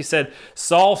came in, he said,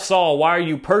 Saul, Saul, why are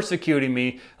you persecuting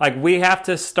me? Like we have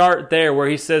to start there where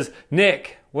he says,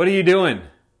 Nick, what are you doing?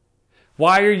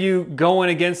 Why are you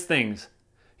going against things?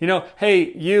 You know,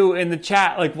 hey, you in the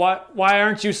chat, like why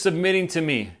aren't you submitting to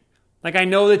me? Like I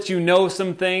know that you know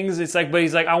some things. It's like, but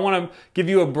he's like, I want to give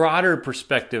you a broader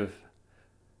perspective.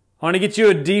 I want to get you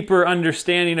a deeper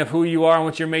understanding of who you are and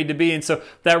what you're made to be. And so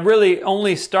that really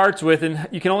only starts with, and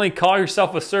you can only call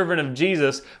yourself a servant of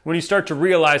Jesus when you start to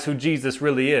realize who Jesus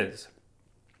really is.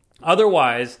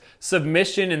 Otherwise,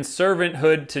 submission and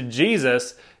servanthood to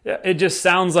Jesus, it just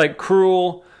sounds like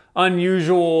cruel,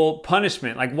 unusual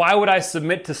punishment. Like, why would I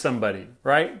submit to somebody,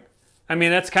 right? I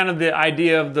mean, that's kind of the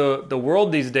idea of the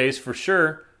world these days, for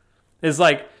sure, is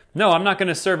like, no, I'm not going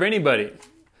to serve anybody.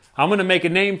 I'm going to make a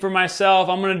name for myself.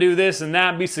 I'm going to do this and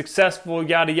that, be successful,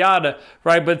 yada, yada,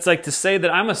 right? But it's like to say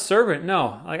that I'm a servant.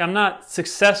 No, like I'm not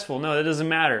successful. No, that doesn't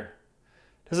matter.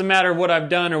 It doesn't matter what I've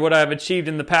done or what I've achieved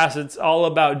in the past. It's all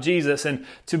about Jesus. And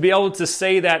to be able to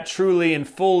say that truly and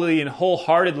fully and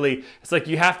wholeheartedly, it's like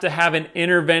you have to have an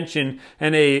intervention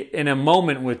and a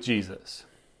moment with Jesus.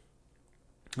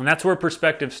 And that's where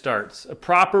perspective starts. A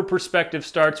proper perspective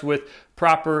starts with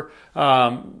proper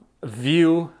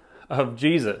view of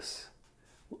Jesus.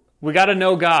 We got to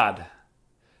know God.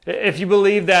 If you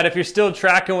believe that, if you're still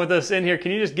tracking with us in here,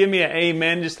 can you just give me an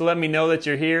amen just to let me know that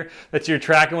you're here, that you're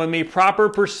tracking with me? Proper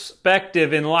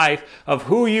perspective in life of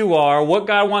who you are, what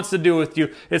God wants to do with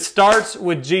you. It starts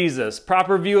with Jesus.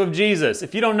 Proper view of Jesus.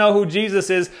 If you don't know who Jesus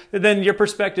is, then your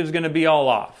perspective is going to be all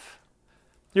off.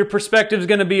 Your perspective is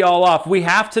going to be all off. We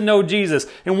have to know Jesus.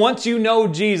 And once you know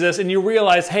Jesus and you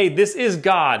realize, hey, this is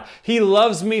God. He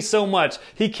loves me so much.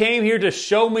 He came here to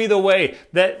show me the way,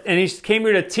 and He came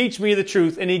here to teach me the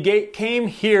truth, and He came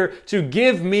here to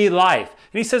give me life.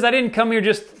 And He says, I didn't come here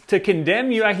just to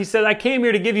condemn you. He said, I came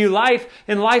here to give you life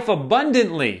and life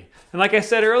abundantly. And like I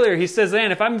said earlier, He says,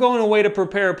 man, if I'm going away to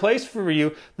prepare a place for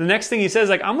you, the next thing He says,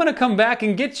 like, I'm going to come back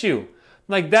and get you.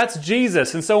 Like, that's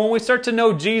Jesus. And so when we start to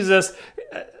know Jesus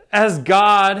as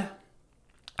God,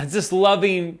 as this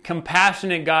loving,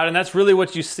 compassionate God, and that's really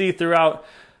what you see throughout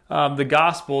the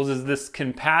Gospels, is this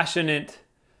compassionate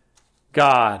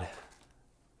God.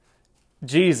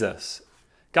 Jesus.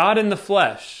 God in the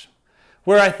flesh.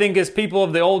 Where I think as people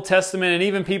of the Old Testament and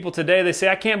even people today, they say,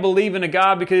 I can't believe in a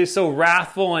God because He's so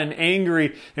wrathful and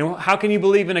angry. And how can you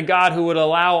believe in a God who would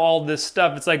allow all this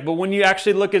stuff? It's like, but when you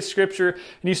actually look at Scripture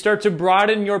and you start to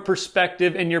broaden your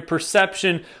perspective and your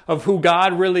perception of who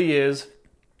God really is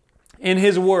in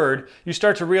His Word, you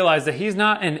start to realize that He's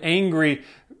not an angry,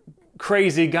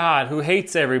 crazy God who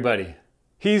hates everybody.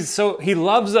 He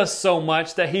loves us so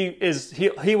much that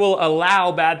he will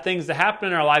allow bad things to happen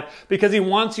in our life because He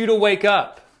wants you to wake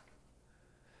up.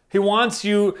 He wants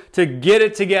you to get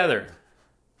it together.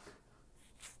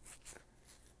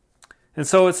 And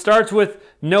so it starts with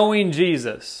knowing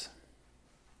Jesus.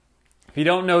 If you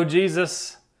don't know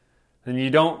Jesus, then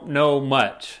you don't know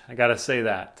much. I got to say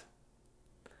that.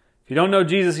 If you don't know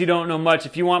Jesus, you don't know much.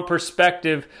 If you want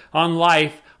perspective on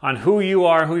life, on who you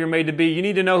are, who you're made to be, you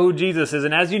need to know who Jesus is.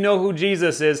 And as you know who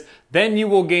Jesus is, then you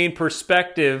will gain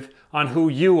perspective on who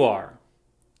you are.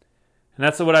 And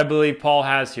that's what I believe Paul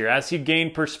has here. As he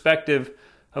gained perspective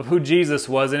of who Jesus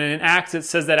was, and in Acts it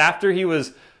says that after he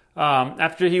was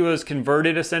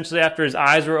converted, essentially after his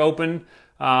eyes were opened,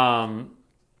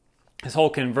 his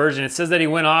whole conversion, it says that he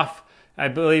went off, I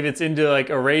believe it's into like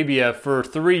Arabia for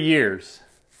 3 years.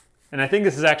 And I think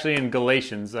this is actually in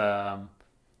Galatians,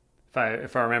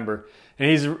 if I remember. And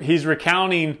he's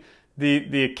recounting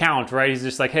the account, right? He's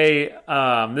just like, hey,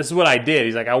 this is what I did.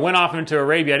 He's like, I went off into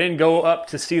Arabia. I didn't go up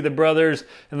to see the brothers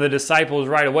and the disciples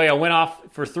right away. I went off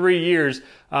for 3 years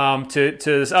to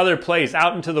this other place,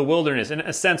 out into the wilderness. In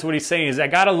a sense, what he's saying is I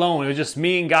got alone. It was just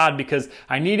me and God because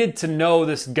I needed to know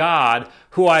this God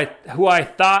who I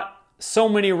thought so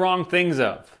many wrong things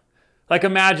of. Like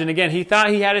imagine, again, he thought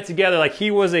he had it together. Like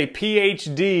he was a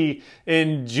PhD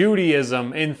in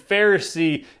Judaism, in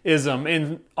Phariseeism,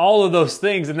 in all of those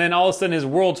things. And then all of a sudden his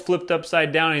world's flipped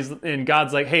upside down and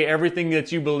God's like, hey, everything that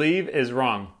you believe is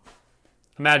wrong.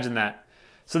 Imagine that.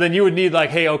 So then you would need like,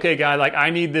 hey, okay, God, like I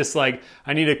need this, like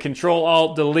I need to Control,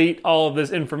 Alt, delete all of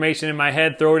this information in my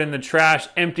head, throw it in the trash,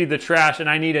 empty the trash, and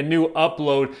I need a new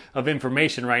upload of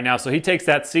information right now. So he takes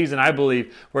that season, I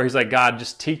believe, where he's like, God,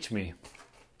 just teach me.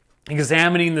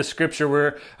 Examining the Scripture,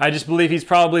 where I just believe he's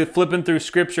probably flipping through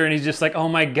Scripture and he's just like, oh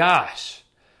my gosh,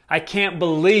 I can't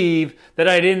believe that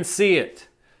I didn't see it.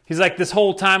 He's like, this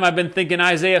whole time I've been thinking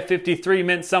Isaiah 53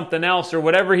 meant something else or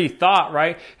whatever he thought,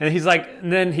 right? And he's like,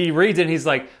 and then he reads it and he's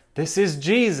like, this is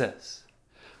Jesus.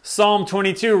 Psalm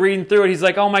 22, reading through it, he's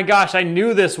like, oh my gosh, I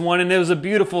knew this one, and it was a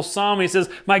beautiful psalm. He says,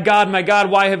 my God,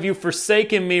 why have you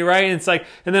forsaken me, right? And it's like,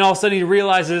 and then all of a sudden he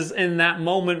realizes in that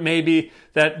moment maybe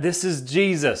that this is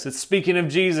Jesus. It's speaking of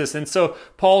Jesus. And so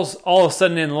Paul's all of a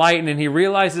sudden enlightened, and he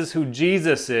realizes who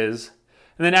Jesus is.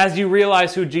 And then as you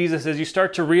realize who Jesus is, you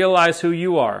start to realize who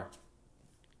you are.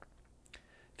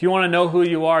 If you want to know who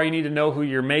you are, you need to know who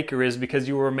your Maker is, because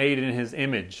you were made in His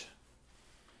image.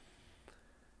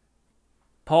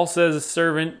 Paul says,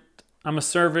 I'm a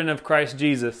servant of Christ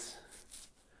Jesus.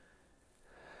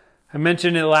 I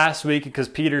mentioned it last week because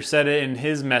Peter said it in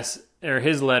his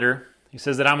letter. He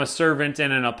says that I'm a servant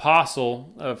and an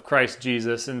apostle of Christ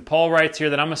Jesus. And Paul writes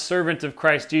here that I'm a servant of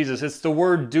Christ Jesus. It's the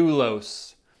word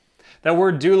doulos. That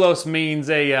word doulos means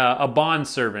a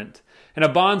bondservant. And a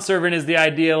bondservant is the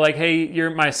idea like, hey,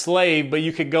 you're my slave, but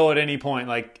you could go at any point.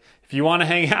 Like, if you want to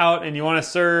hang out and you want to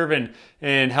serve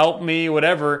and help me,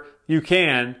 whatever, you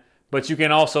can. But you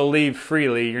can also leave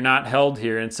freely. You're not held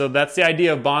here. And so that's the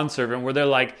idea of bondservant, where they're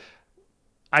like,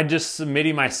 I'm just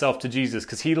submitting myself to Jesus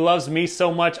because He loves me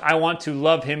so much. I want to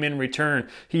love Him in return.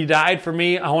 He died for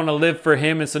me. I want to live for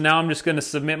Him. And so now I'm just going to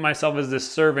submit myself as this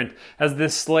servant, as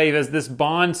this slave, as this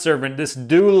bondservant, this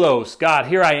doulos. God,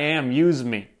 here I am. Use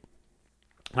me.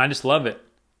 And I just love it.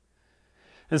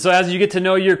 And so as you get to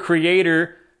know your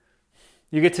Creator,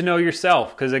 you get to know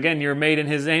yourself, because again, you're made in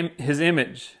His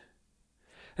image.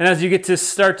 And as you get to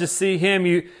start to see Him,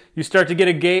 you start to get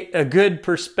a good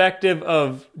perspective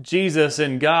of Jesus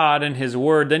and God and His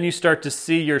Word. Then you start to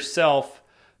see yourself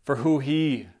for who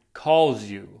He calls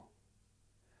you.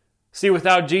 See,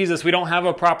 without Jesus, we don't have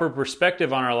a proper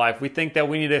perspective on our life. We think that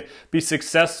we need to be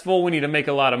successful. We need to make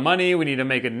a lot of money. We need to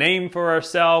make a name for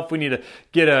ourselves. We need to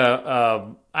get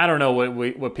I don't know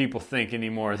what people think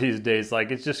anymore these days.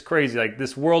 Like, it's just crazy. Like,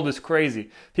 this world is crazy.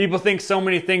 People think so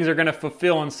many things are going to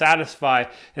fulfill and satisfy.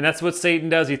 And that's what Satan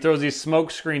does. He throws these smoke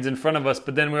screens in front of us,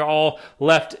 but then we're all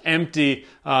left empty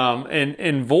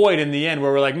and void in the end,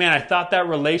 where we're like, man, I thought that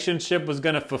relationship was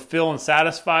going to fulfill and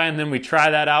satisfy. And then we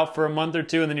try that out for a month or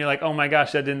two. And then you're like, oh my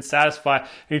gosh, that didn't satisfy. And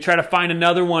you try to find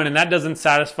another one and that doesn't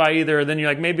satisfy either. And then you're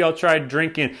like, maybe I'll try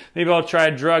drinking. Maybe I'll try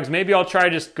drugs. Maybe I'll try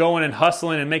just going and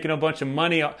hustling and making a bunch of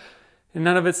money. And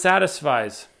none of it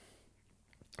satisfies.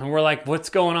 And we're like,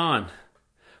 what's going on?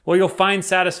 Well, you'll find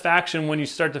satisfaction when you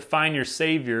start to find your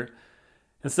Savior.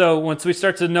 And so once we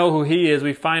start to know who He is,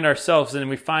 we find ourselves and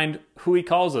we find who He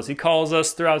calls us. He calls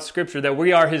us throughout Scripture that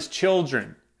we are His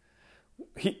children.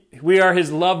 We are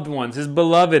His loved ones, His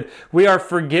beloved. We are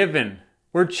forgiven.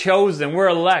 We're chosen. We're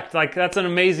elect. Like, that's an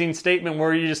amazing statement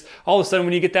where you just, all of a sudden,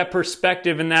 when you get that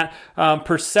perspective and that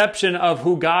perception of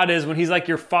who God is, when He's like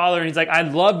your Father and He's like, I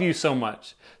love you so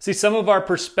much. See, some of our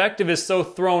perspective is so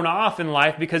thrown off in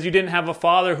life because you didn't have a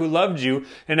father who loved you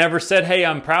and ever said, hey,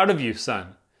 I'm proud of you,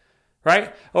 son.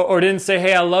 Right? Or didn't say,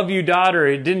 hey, I love you, daughter.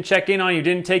 It didn't check in on you,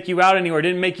 didn't take you out anywhere,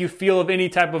 didn't make you feel of any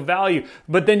type of value.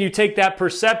 But then you take that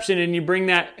perception and you bring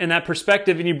that and that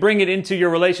perspective and you bring it into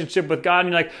your relationship with God. And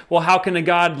you're like, well, how can a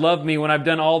God love me when I've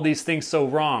done all these things so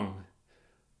wrong?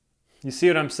 You see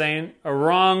what I'm saying? A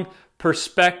wrong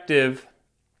perspective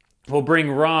will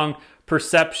bring wrong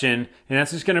perception, and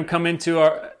that's just going to come into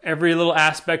every little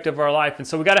aspect of our life. And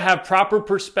so we got to have proper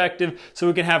perspective so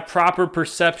we can have proper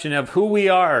perception of who we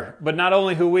are, but not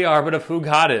only who we are, but of who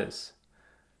God is.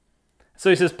 So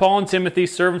he says, Paul and Timothy,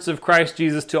 servants of Christ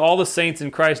Jesus, to all the saints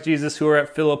in Christ Jesus who are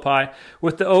at Philippi,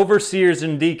 with the overseers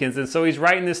and deacons. And so he's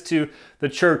writing this to the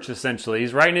church, essentially.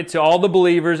 He's writing it to all the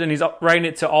believers, and he's writing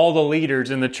it to all the leaders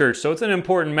in the church. So it's an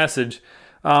important message.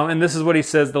 And this is what he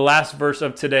says, the last verse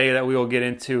of today that we will get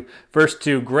into. Verse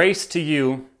 2, grace to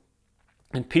you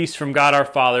and peace from God our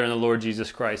Father and the Lord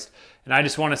Jesus Christ. And I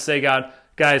just want to say,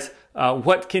 guys,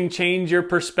 what can change your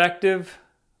perspective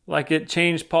like it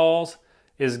changed Paul's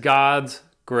is God's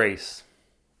grace.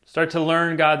 Start to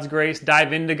learn God's grace,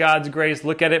 dive into God's grace,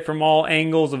 look at it from all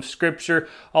angles of Scripture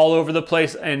all over the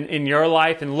place and in your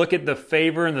life, and look at the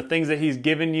favor and the things that He's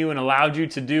given you and allowed you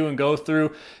to do and go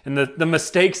through, and the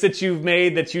mistakes that you've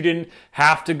made that you didn't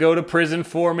have to go to prison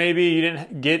for. Maybe you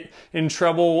didn't get in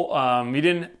trouble. You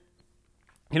didn't,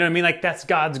 you know what I mean? Like, that's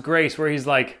God's grace where He's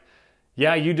like,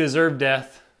 yeah, you deserve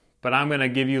death, but I'm going to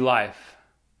give you life.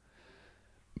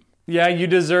 Yeah, you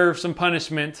deserve some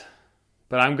punishment,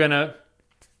 but I'm going to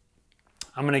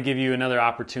give you another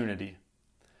opportunity.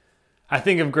 I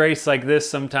think of grace like this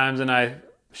sometimes, and I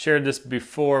shared this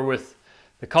before with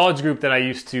the college group that I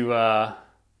used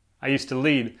to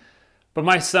lead. But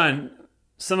my son,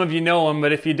 some of you know him,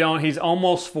 but if you don't, he's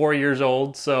almost 4 years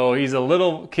old. So he's a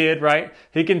little kid, right?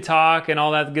 He can talk and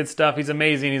all that good stuff. He's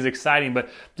amazing. He's exciting. But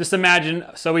just imagine,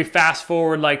 so we fast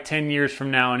forward like 10 years from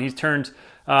now, and he turns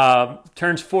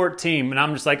 14, and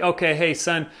I'm just like, okay, hey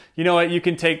son, you know what? You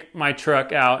can take my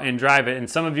truck out and drive it. And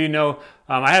some of you know,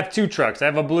 I have two trucks. I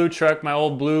have a blue truck, my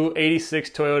old blue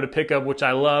 86 Toyota pickup, which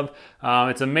I love.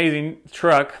 It's an amazing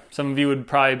truck. Some of you would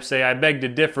probably say I beg to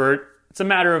differ. It's a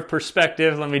matter of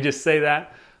perspective. Let me just say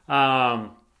that.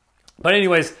 But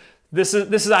anyways, this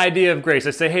is the idea of grace.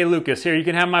 I say, hey, Lucas, here, you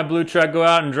can have my blue truck. Go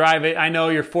out and drive it. I know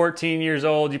you're 14 years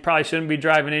old. You probably shouldn't be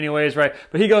driving anyways, right?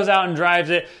 But he goes out and drives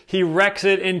it. He wrecks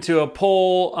it into a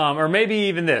pole, or maybe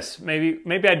even this. Maybe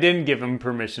I didn't give him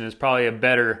permission is probably a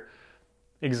better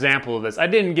example of this. I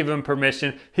didn't give him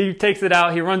permission. He takes it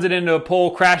out. He runs it into a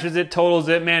pole, crashes it, totals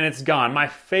it. Man, it's gone. My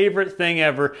favorite thing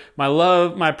ever. My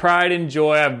love, my pride and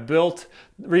joy. I've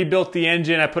rebuilt the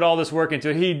engine. I put all this work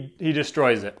into it. He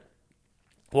destroys it.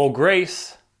 Well,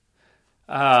 grace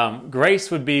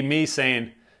would be me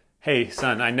saying, hey,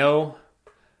 son, I know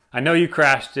you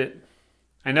crashed it.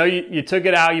 I know you took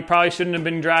it out. You probably shouldn't have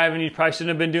been driving. You probably shouldn't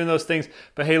have been doing those things.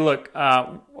 But hey, look,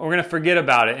 we're going to forget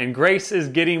about it. And grace is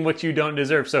getting what you don't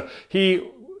deserve. So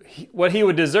what he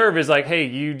would deserve is like, hey,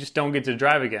 you just don't get to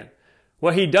drive again.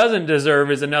 What he doesn't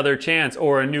deserve is another chance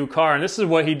or a new car. And this is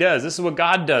what he does. This is what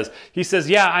God does. He says,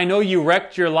 yeah, I know you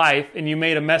wrecked your life and you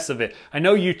made a mess of it. I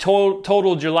know you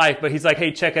totaled your life, but he's like,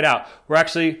 hey, check it out. We're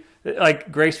actually,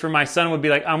 like grace for my son would be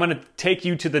like, I'm going to take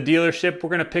you to the dealership. We're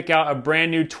going to pick out a brand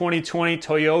new 2020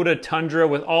 Toyota Tundra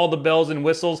with all the bells and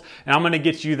whistles, and I'm going to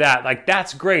get you that. Like,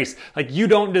 that's grace. Like, you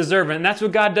don't deserve it. And that's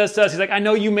what God does to us. He's like, I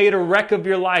know you made a wreck of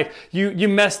your life. You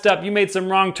messed up. You made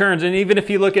some wrong turns. And even if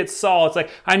you look at Saul, it's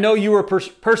like, I know you were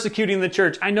persecuting the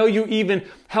church. I know you even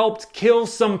helped kill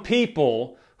some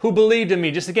people who believed in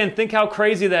me. Just again, think how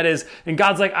crazy that is. And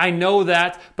God's like, I know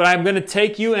that, but I'm going to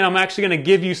take you and I'm actually going to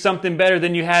give you something better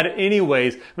than you had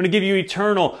anyways. I'm going to give you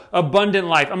eternal, abundant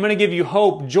life. I'm going to give you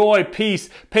hope, joy, peace,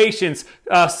 patience,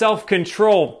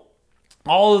 self-control.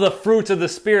 All of the fruits of the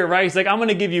Spirit, right? He's like, I'm going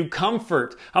to give you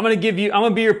comfort. I'm going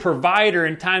to be your provider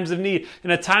in times of need.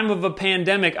 In a time of a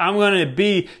pandemic, I'm going to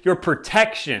be your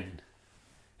protection.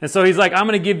 And so he's like, I'm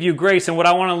going to give you grace. And what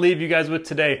I want to leave you guys with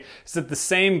today is that the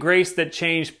same grace that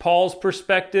changed Paul's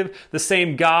perspective, the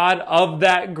same God of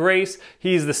that grace,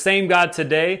 he's the same God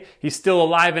today. He's still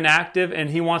alive and active, and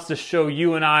he wants to show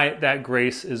you and I that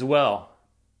grace as well.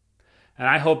 And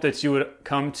I hope that you would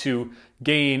come to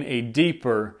gain a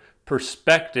deeper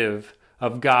perspective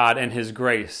of God and his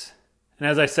grace. And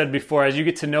as I said before, as you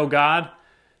get to know God,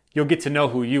 you'll get to know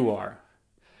who you are.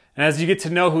 And as you get to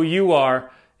know who you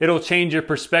are, it'll change your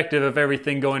perspective of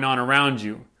everything going on around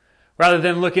you. Rather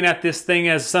than looking at this thing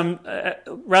as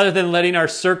rather than letting our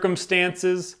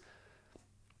circumstances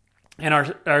and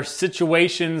our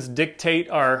situations dictate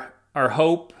our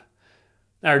hope,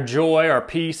 our joy, our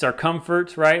peace, our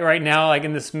comfort, right? Right now, like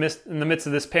in the midst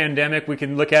of this pandemic, we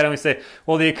can look at it and we say,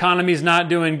 well, the economy's not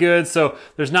doing good, so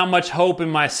there's not much hope in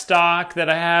my stock that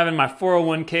I have in my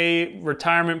 401k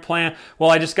retirement plan. Well,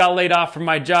 I just got laid off from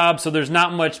my job, so there's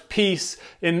not much peace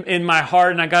in my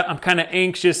heart, and I'm kind of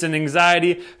anxious and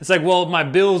anxiety. It's like, well, my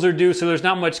bills are due, so there's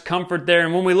not much comfort there.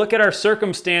 And when we look at our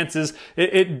circumstances,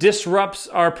 it disrupts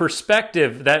our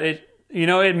perspective, that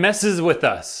it messes with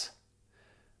us.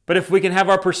 But if we can have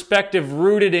our perspective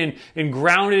rooted in and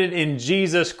grounded in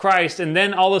Jesus Christ, and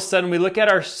then all of a sudden we look at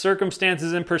our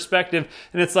circumstances in perspective,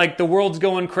 and it's like the world's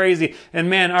going crazy, and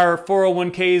man, our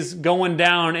 401k's going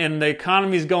down, and the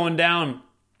economy's going down,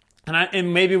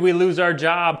 and maybe we lose our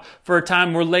job for a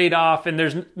time, we're laid off, and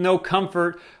there's no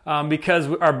comfort because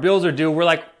our bills are due. We're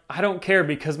like, I don't care,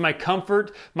 because my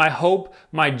comfort, my hope,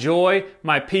 my joy,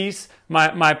 my peace,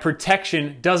 my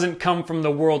protection doesn't come from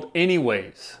the world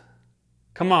anyways.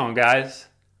 Come on, guys.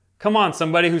 Come on,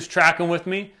 somebody who's tracking with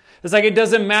me. It's like, it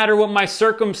doesn't matter what my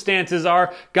circumstances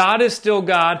are. God is still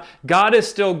God. God is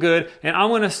still good. And I'm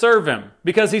going to serve him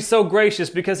because he's so gracious,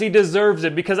 because he deserves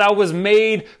it, because I was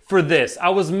made for this. I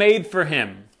was made for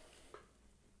him.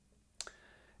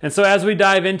 And so as we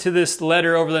dive into this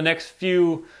letter over the next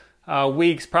few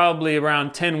weeks, probably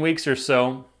around 10 weeks or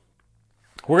so,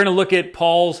 we're going to look at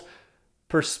Paul's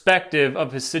perspective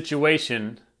of his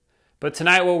situation. But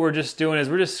tonight what we're just doing is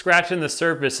we're just scratching the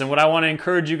surface. And what I want to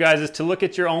encourage you guys is to look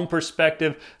at your own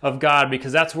perspective of God,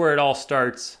 because that's where it all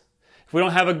starts. If we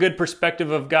don't have a good perspective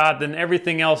of God, then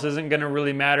everything else isn't going to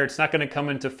really matter. It's not going to come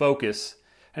into focus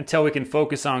until we can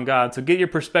focus on God. So get your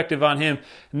perspective on him,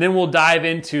 and then we'll dive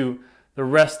into the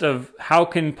rest of how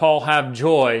can Paul have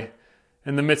joy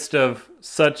in the midst of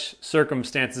such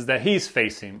circumstances that he's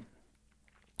facing.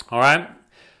 All right?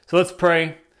 So let's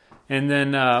pray. And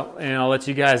then I'll let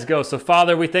you guys go. So,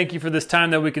 Father, we thank you for this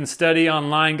time that we can study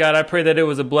online. God, I pray that it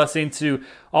was a blessing to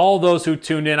all those who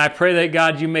tuned in. I pray that,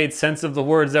 God, you made sense of the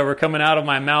words that were coming out of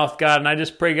my mouth, God. And I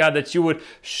just pray, God, that you would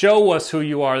show us who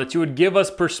you are, that you would give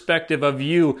us perspective of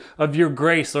you, of your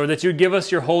grace, Lord, that you would give us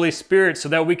your Holy Spirit so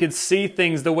that we could see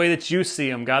things the way that you see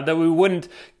them, God, that we wouldn't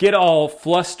get all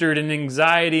flustered and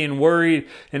anxiety and worried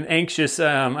and anxious.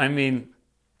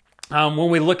 when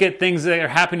we look at things that are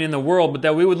happening in the world, but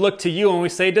that we would look to you and we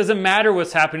say, it doesn't matter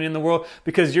what's happening in the world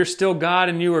because you're still God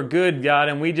and you are good, God,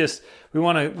 and we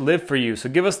want to live for you. So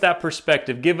give us that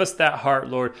perspective. Give us that heart,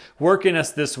 Lord. Work in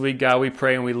us this week, God, we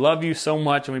pray, and we love you so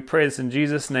much, and we pray this in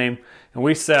Jesus' name. And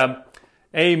we say,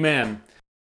 amen.